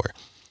looking for.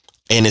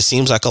 And it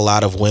seems like a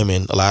lot of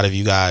women, a lot of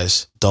you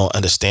guys don't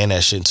understand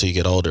that shit until you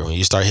get older. When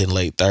you start hitting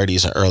late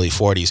 30s and early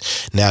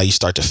 40s, now you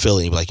start to feel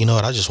it. You're like, you know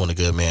what? I just want a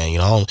good man. He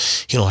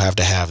don't have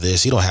to have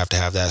this. He don't have to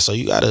have that. So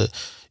you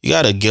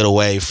gotta get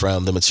away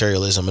from the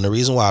materialism. And the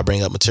reason why I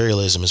bring up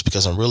materialism is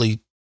because I'm really,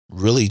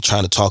 really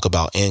trying to talk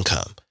about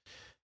income.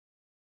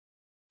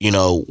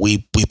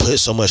 We put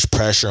so much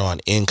pressure on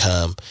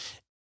income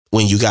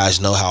when you guys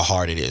know how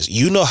hard it is.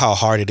 You know how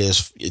hard it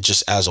is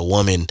just as a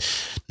woman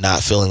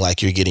not feeling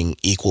like you're getting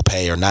equal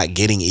pay or not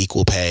getting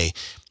equal pay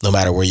no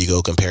matter where you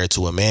go compared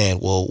to a man.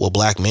 Well,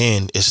 black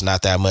men, it's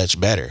not that much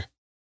better.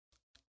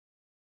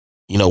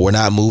 We're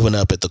not moving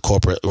up at the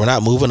corporate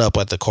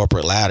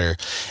ladder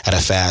at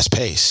a fast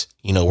pace.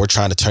 We're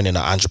trying to turn into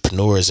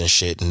entrepreneurs and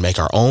shit and make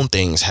our own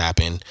things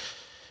happen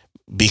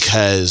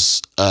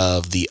because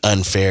of the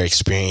unfair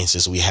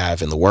experiences we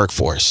have in the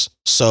workforce.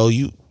 So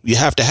you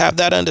have to have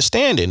that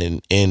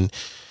understanding and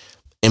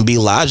be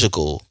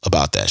logical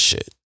about that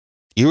shit.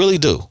 You really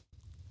do.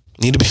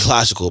 You need to be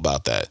logical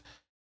about that.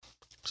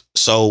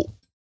 So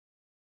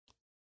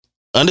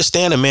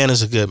understand a man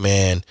is a good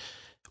man,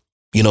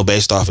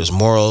 based off his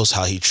morals,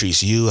 how he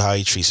treats you, how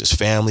he treats his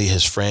family,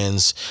 his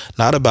friends,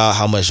 not about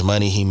how much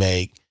money he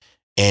make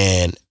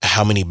and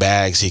how many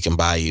bags he can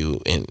buy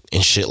you and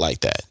shit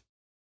like that.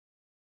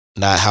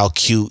 Not how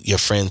cute your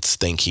friends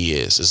think he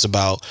is. It's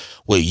about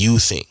what you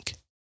think.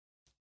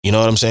 You know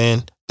what I'm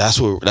saying? That's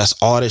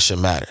all that should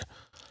matter.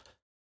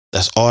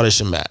 That's all that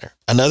should matter.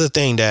 Another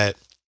thing that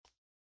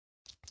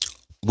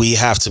we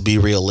have to be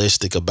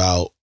realistic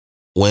about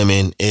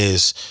women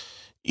is,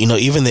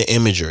 even the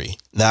imagery.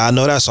 Now, I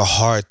know that's a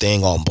hard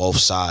thing on both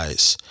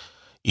sides,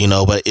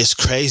 but it's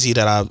crazy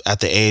that I'm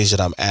at the age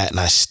that I'm at and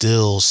I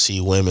still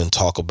see women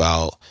talk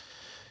about,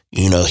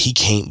 he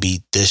can't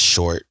be this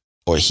short,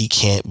 or he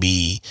can't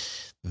be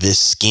this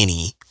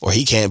skinny, or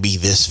he can't be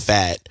this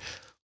fat,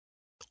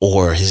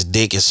 or his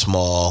dick is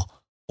small,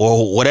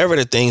 or whatever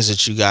the things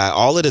that you got,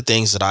 all of the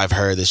things that I've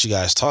heard that you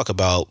guys talk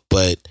about.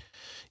 But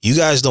you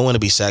guys don't want to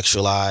be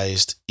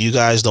sexualized. You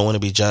guys don't want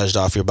to be judged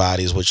off your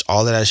bodies, which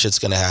all of that shit's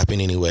going to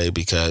happen anyway,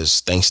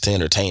 because thanks to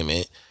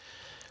entertainment.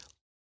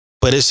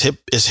 But it's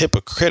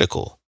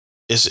hypocritical.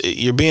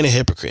 You're being a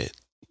hypocrite.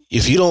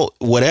 If you don't,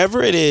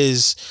 whatever it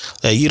is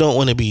that you don't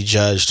want to be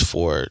judged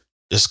for,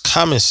 it's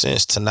common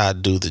sense to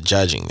not do the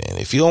judging, man.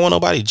 If you don't want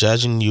nobody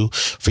judging you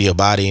for your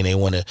body and they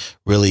want to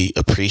really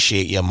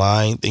appreciate your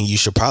mind, then you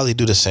should probably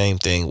do the same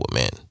thing with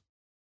men.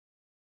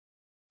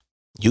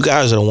 You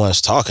guys are the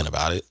ones talking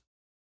about it.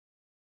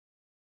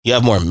 You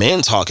have more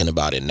men talking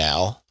about it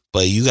now,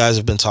 but you guys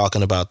have been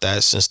talking about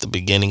that since the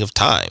beginning of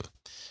time.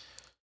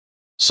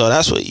 So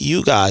that's what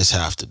you guys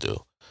have to do.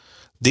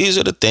 These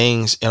are the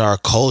things in our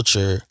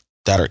culture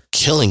that are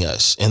killing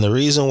us. And the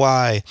reason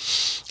why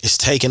it's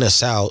taking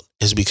us out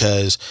is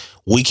because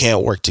we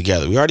can't work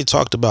together. I already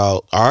talked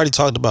about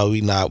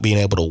we not being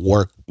able to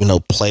work,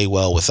 play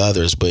well with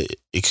others, but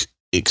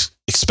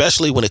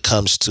especially when it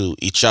comes to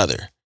each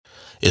other,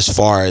 as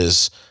far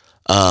as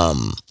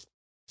a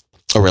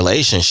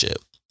relationship.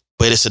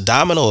 But it's a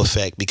domino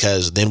effect,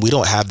 because then we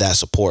don't have that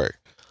support.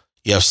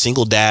 You have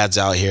single dads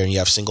out here and you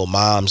have single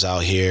moms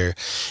out here.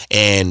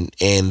 And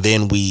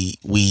then we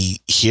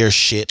hear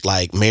shit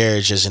like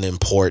marriage isn't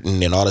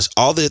important and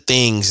all the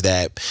things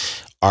that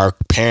our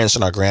parents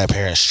and our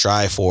grandparents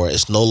strive for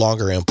is no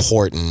longer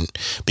important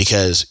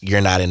because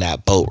you're not in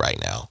that boat right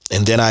now.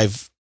 And then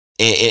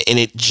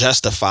it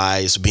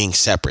justifies being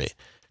separate.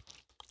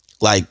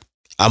 Like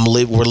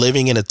we're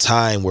living in a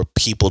time where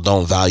people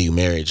don't value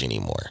marriage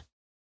anymore.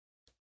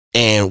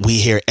 And we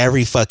hear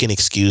every fucking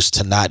excuse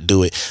to not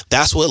do it.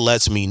 That's what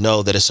lets me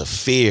know that it's a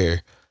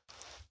fear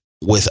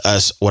with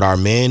us, with our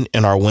men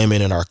and our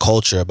women and our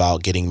culture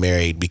about getting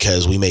married,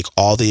 because we make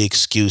all the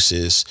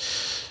excuses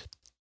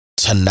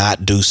to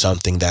not do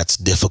something that's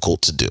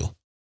difficult to do.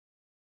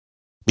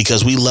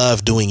 Because we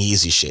love doing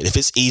easy shit. If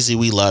it's easy,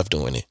 we love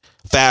doing it.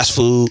 Fast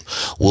food,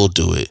 we'll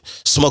do it.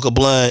 Smoke a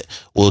blunt,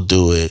 we'll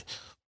do it.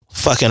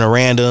 Fucking a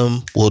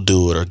random, we'll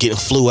do it. Or getting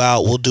flew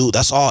out, we'll do it.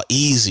 That's all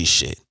easy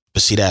shit.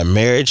 But see, that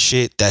marriage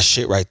shit, that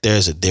shit right there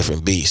is a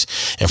different beast.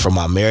 And for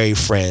my married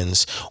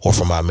friends or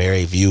for my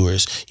married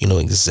viewers, you know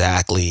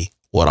exactly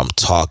what I'm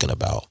talking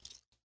about.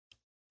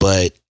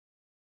 But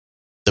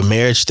the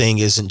marriage thing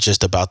isn't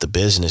just about the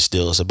business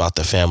deal. It's about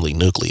the family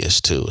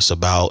nucleus too. It's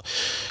about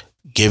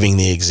giving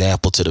the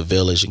example to the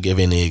village and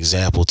giving the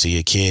example to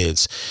your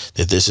kids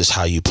that this is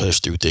how you push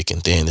through thick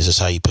and thin. This is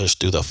how you push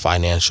through the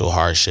financial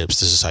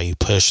hardships. This is how you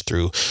push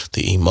through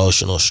the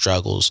emotional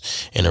struggles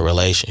in a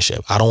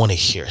relationship. I don't want to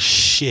hear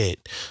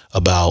shit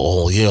about,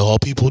 all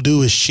people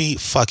do is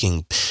cheat.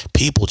 Fucking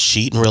people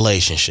cheat in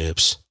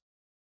relationships.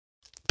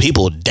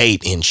 People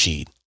date and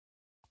cheat.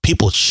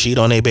 People cheat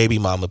on their baby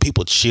mama.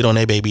 People cheat on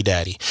their baby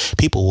daddy.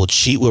 People will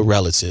cheat with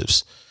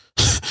relatives.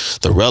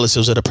 The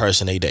relatives of the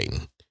person they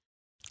dating.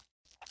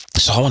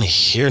 So I don't want to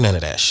hear none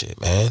of that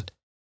shit, man.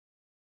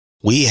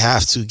 We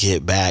have to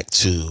get back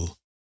to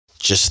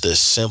just the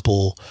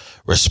simple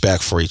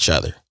respect for each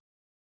other.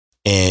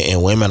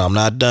 And women, I'm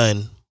not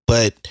done,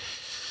 but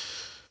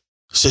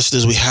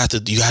sisters, you got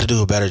to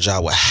do a better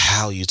job with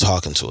how you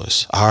talking to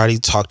us. I already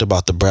talked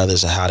about the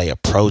brothers and how they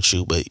approach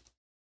you, but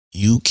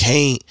you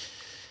can't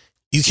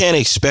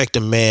expect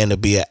a man to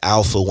be an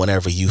alpha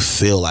whenever you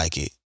feel like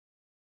it.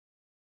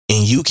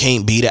 And you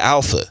can't be the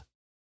alpha.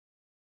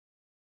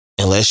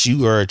 Unless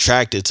you are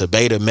attracted to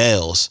beta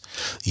males,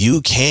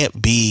 you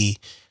can't be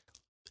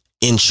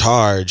in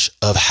charge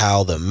of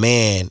how the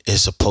man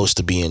is supposed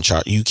to be in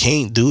charge. You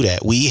can't do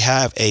that. We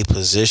have a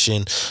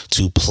position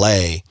to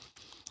play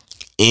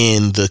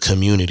in the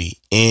community,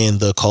 in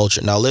the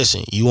culture. Now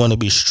listen, you want to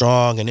be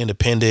strong and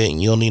independent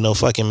and you don't need no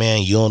fucking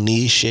man. You don't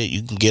need shit.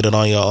 You can get it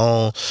on your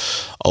own.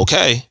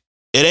 Okay.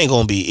 It ain't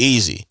going to be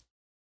easy.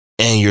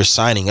 And you're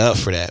signing up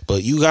for that,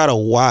 but you gotta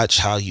watch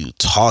how you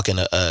talking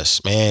to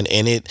us, man.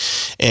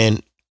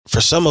 And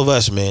for some of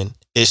us, men,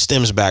 it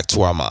stems back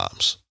to our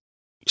moms.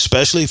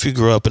 Especially if you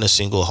grew up in a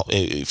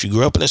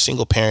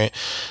single parent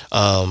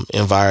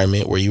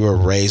environment where you were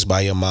raised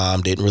by your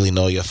mom, didn't really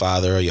know your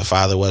father, or your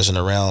father wasn't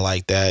around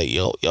like that.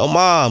 Your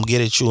mom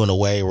get at you in a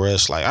way where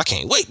it's like, I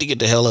can't wait to get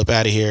the hell up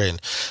out of here.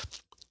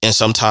 And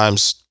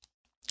sometimes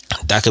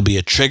that could be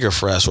a trigger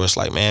for us where it's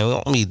like, man, we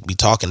don't need to be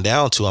talking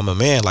down to. I'm a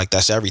man. Like,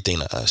 that's everything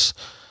to us.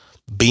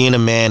 Being a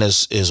man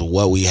is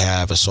what we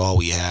have. It's all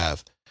we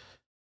have.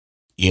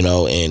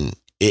 And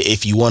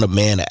if you want a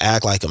man to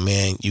act like a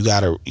man, you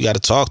gotta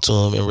talk to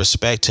him and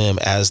respect him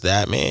as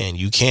that man.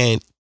 You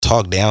can't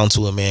talk down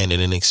to a man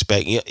and then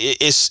expect.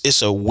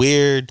 It's a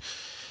weird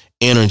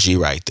energy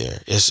right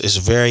there. It's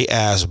very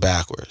ass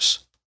backwards.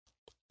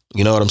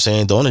 You know what I'm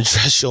saying? Don't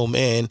address your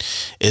man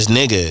as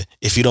nigga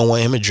if you don't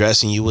want him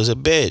addressing you as a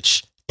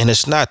bitch. And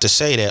it's not to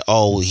say that,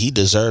 you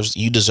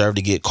deserve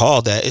to get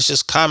called that. It's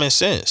just common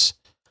sense.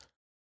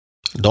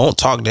 Don't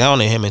talk down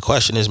to him and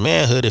question his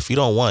manhood if you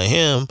don't want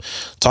him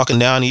talking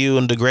down to you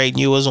and degrading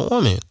you as a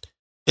woman.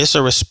 It's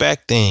a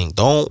respect thing.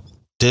 Don't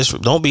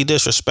be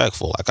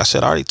disrespectful. Like I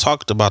said, I already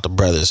talked about the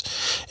brothers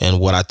and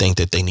what I think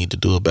that they need to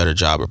do a better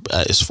job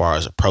as far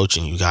as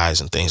approaching you guys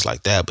and things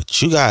like that.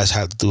 But you guys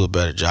have to do a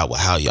better job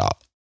with how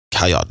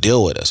y'all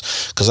deal with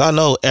us. Because I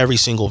know every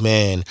single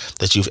man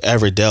that you've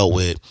ever dealt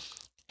with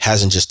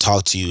hasn't just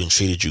talked to you and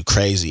treated you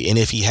crazy. And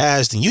if he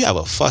has, then you have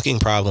a fucking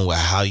problem with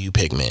how you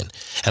pick men.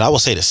 And I will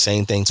say the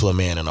same thing to a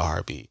man in a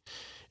heartbeat.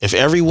 If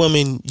every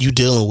woman you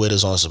dealing with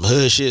is on some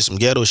hood shit, some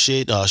ghetto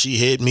shit, she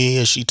hit me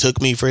and she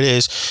took me for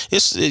this,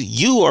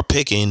 you are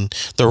picking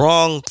the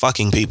wrong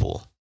fucking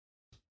people.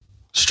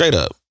 Straight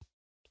up.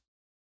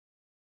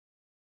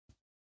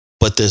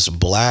 But this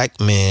black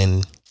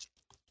men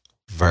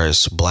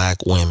versus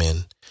black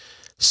women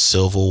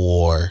civil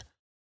war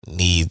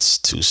needs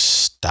to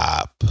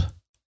stop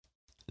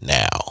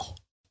now,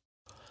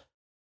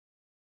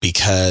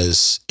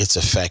 because it's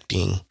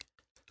affecting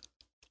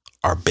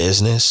our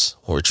business.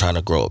 When we're trying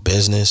to grow a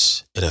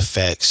business, it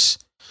affects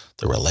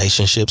the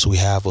relationships we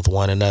have with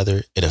one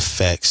another. It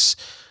affects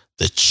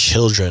the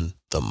children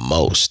the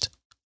most.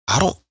 I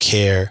don't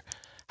care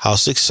how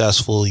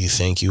successful you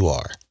think you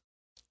are.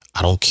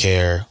 I don't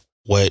care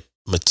what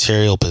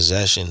material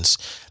possessions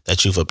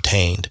that you've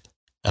obtained.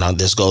 And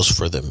this goes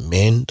for the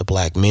men, the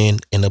black men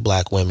and the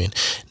black women.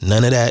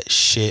 None of that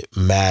shit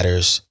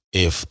matters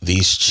if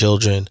these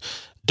children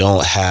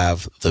don't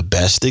have the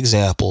best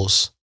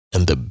examples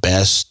and the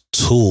best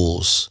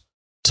tools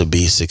to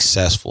be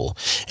successful.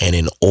 And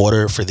in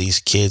order for these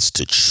kids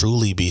to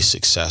truly be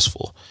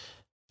successful,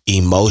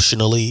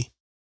 emotionally,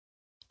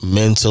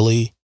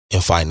 mentally,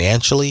 and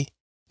financially,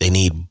 they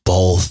need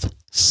both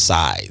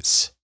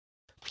sides.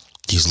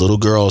 These little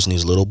girls and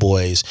these little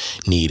boys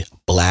need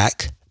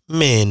black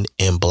men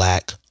and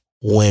black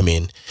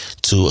women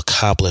to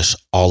accomplish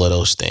all of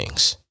those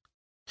things.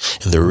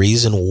 And the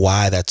reason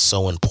why that's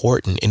so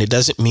important, and it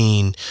doesn't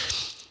mean,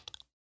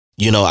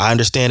 I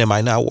understand it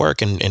might not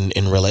work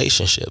in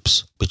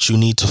relationships, but you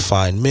need to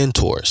find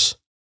mentors.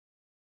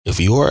 If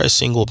you are a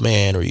single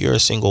man or you're a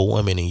single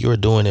woman and you're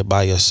doing it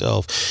by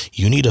yourself,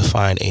 you need to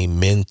find a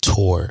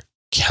mentor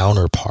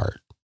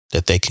counterpart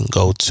that they can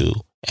go to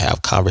and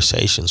have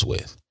conversations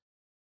with.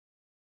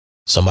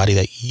 Somebody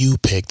that you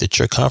pick that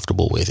you're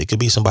comfortable with. It could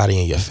be somebody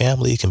in your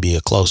family. It can be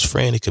a close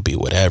friend. It could be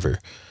whatever.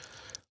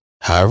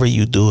 However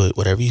you do it,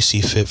 whatever you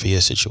see fit for your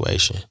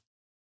situation.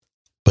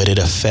 But it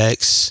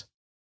affects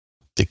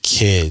the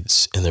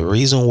kids. And the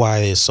reason why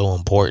it's so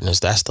important is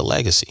that's the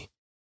legacy.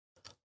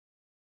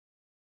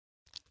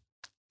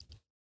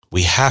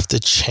 We have to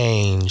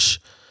change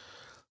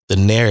the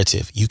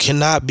narrative. You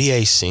cannot be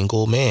a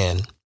single man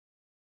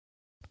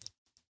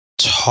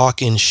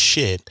talking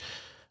shit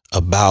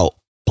about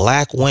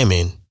black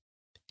women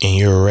and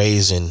you're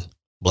raising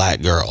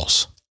black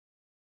girls.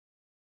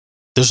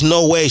 There's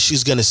no way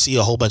she's going to see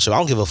a whole bunch of, I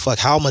don't give a fuck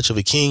how much of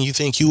a king you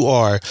think you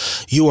are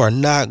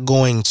not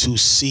going to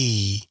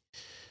see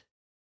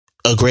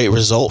a great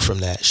result from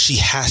that.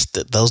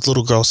 Those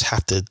little girls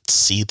have to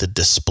see the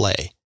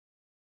display.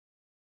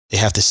 They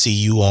have to see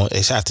you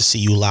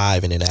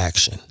live and in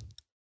action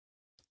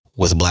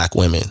with black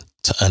women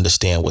to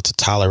understand what to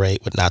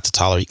tolerate, what not to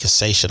tolerate. You can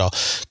say shit all.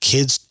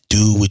 Kids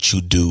do what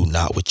you do,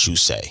 not what you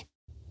say.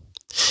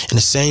 And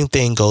the same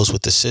thing goes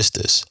with the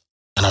sisters.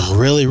 And I'm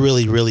really,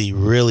 really, really,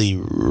 really,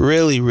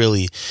 really,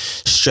 really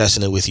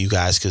stressing it with you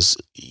guys, because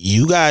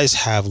you guys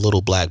have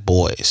little black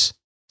boys.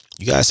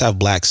 You guys have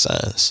black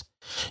sons.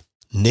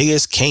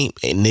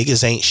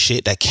 Niggas ain't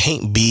shit. That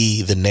can't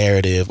be the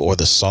narrative or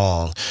the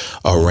song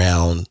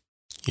around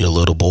your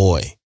little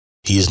boy.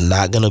 He is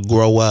not going to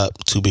grow up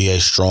to be a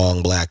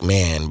strong black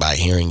man by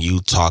hearing you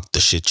talk the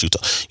shit you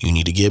talk. You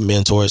need to get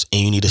mentors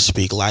and you need to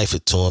speak life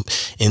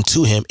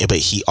into him. But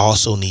he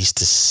also needs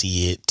to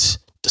see it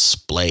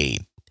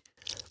displayed.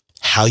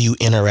 How you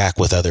interact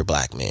with other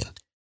black men,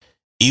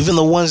 even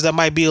the ones that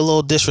might be a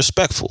little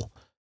disrespectful.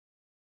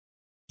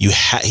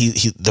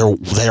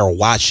 They're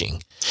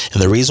watching.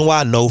 And the reason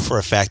why I know for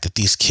a fact that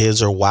these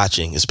kids are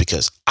watching is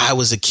because I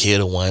was a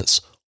kid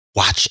once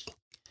watching.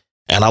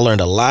 And I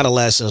learned a lot of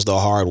lessons the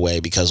hard way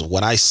because of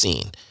what I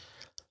seen.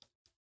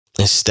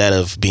 instead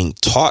of being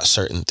taught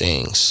certain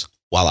things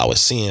while I was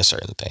seeing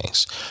certain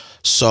things.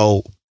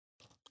 So,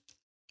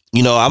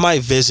 I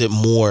might visit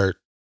more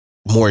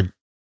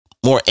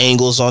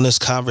angles on this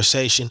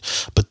conversation,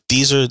 but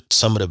these are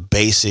some of the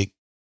basic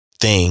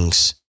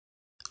things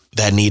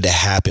that need to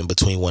happen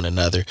between one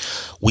another.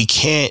 We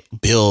can't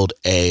build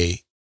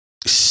a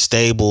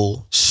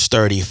stable,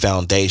 sturdy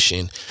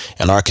foundation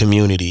in our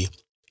community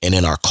and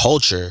in our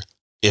culture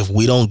if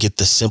we don't get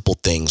the simple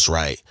things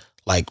right,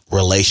 like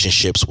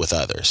relationships with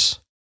others,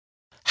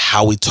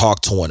 how we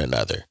talk to one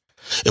another.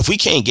 If we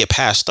can't get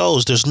past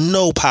those, there's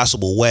no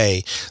possible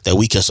way that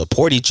we can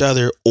support each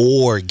other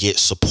or get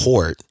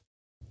support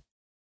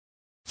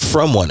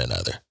from one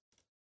another.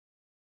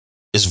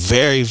 It's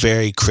very,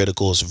 very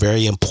critical. It's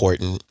very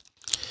important.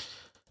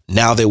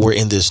 Now that we're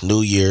in this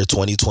new year,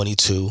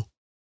 2022,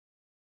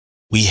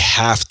 we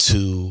have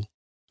to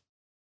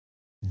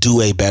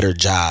do a better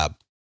job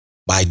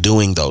by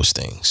doing those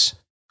things.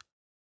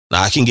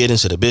 Now, I can get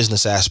into the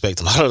business aspect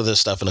and a lot of this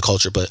stuff in the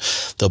culture, but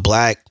the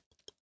Black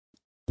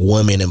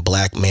woman and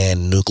Black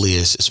man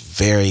nucleus is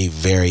very,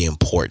 very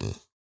important.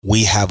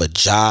 We have a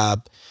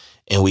job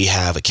and we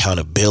have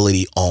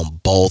accountability on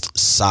both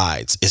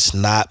sides. It's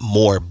not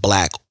more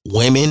Black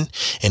women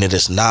and it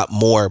is not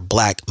more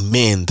Black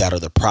men that are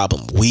the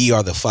problem. We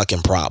are the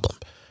fucking problem.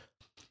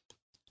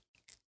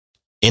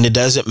 And it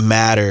doesn't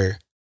matter.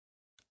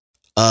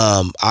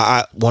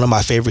 One of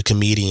my favorite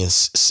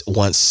comedians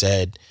once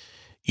said,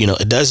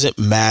 it doesn't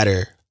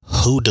matter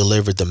who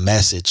delivered the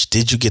message.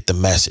 Did you get the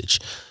message?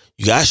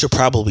 You guys should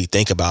probably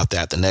think about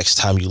that the next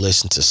time you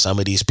listen to some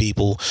of these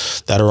people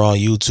that are on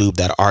YouTube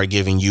that are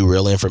giving you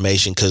real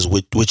information. Because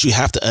what you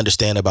have to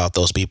understand about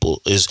those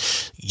people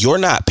is you're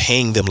not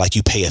paying them like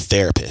you pay a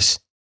therapist.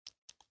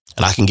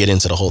 And I can get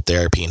into the whole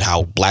therapy and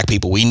how Black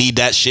people, we need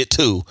that shit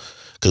too,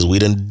 because we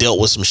done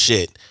dealt with some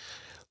shit.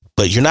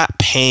 But you're not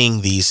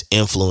paying these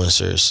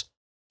influencers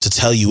to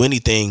tell you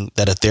anything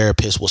that a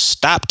therapist will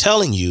stop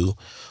telling you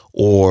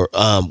or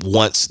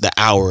once the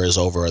hour is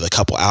over or the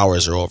couple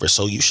hours are over.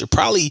 So you should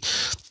probably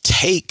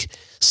take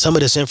some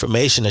of this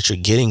information that you're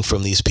getting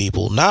from these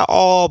people. Not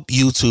all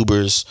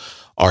YouTubers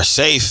are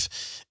safe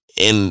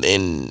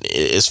in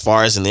as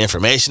far as in the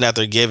information that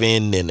they're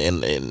giving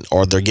and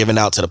or they're giving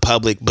out to the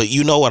public. But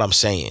you know what I'm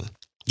saying.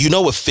 You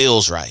know what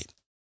feels right.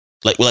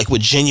 Like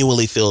what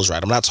genuinely feels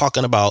right. I'm not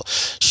talking about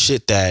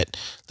shit that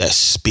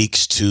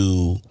speaks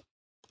to,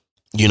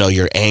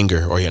 your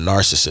anger or your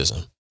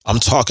narcissism. I'm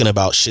talking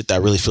about shit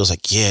that really feels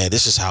like, yeah,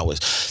 that's how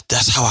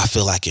I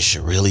feel like it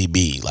should really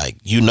be. Like,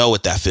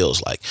 what that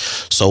feels like.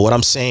 So what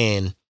I'm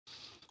saying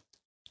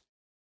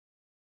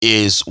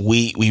is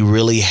we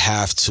really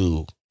have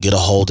to get a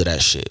hold of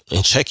that shit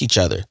and check each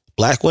other.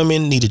 Black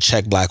women need to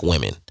check Black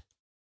women,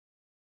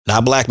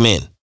 not Black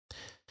men.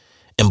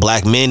 And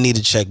Black men need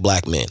to check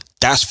Black men.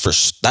 That's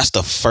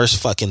the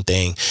first fucking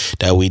thing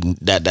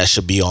that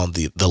should be on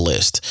the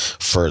list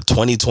for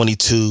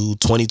 2022,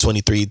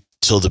 2023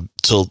 till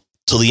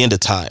the end of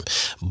time.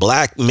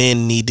 Black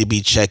men need to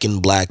be checking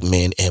Black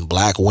men and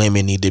Black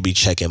women need to be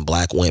checking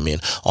Black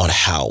women on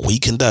how we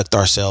conduct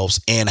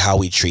ourselves and how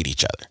we treat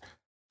each other.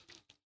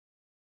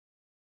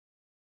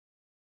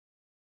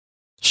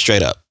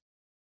 Straight up.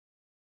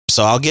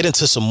 So I'll get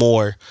into some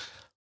more.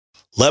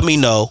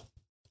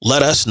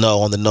 Let us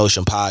know on the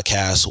Notion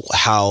podcast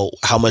how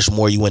much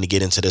more you want to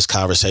get into this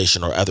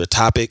conversation or other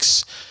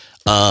topics.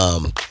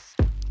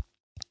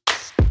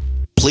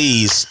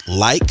 Please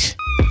like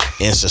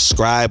and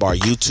subscribe our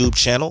YouTube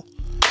channel.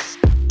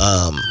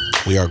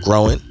 We are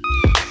growing,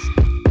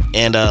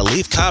 and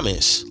leave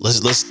comments.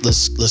 Let's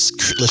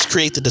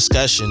create the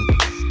discussion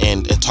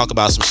and talk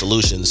about some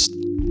solutions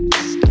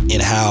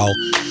and how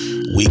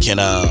we can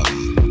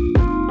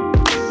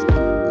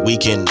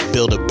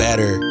build a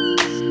better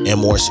and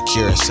more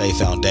secure and safe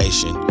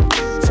foundation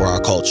for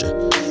our culture.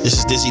 This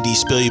is Dizzy D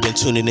Spill. You've been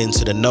tuning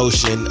into The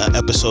Notion, an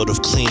episode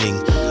of Cleaning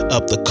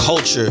Up the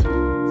Culture.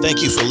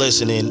 Thank you for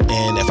listening.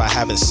 And if I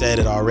haven't said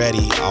it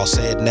already, I'll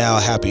say it now.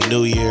 Happy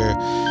New Year.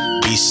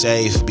 Be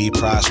safe. Be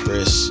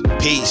prosperous.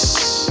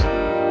 Peace.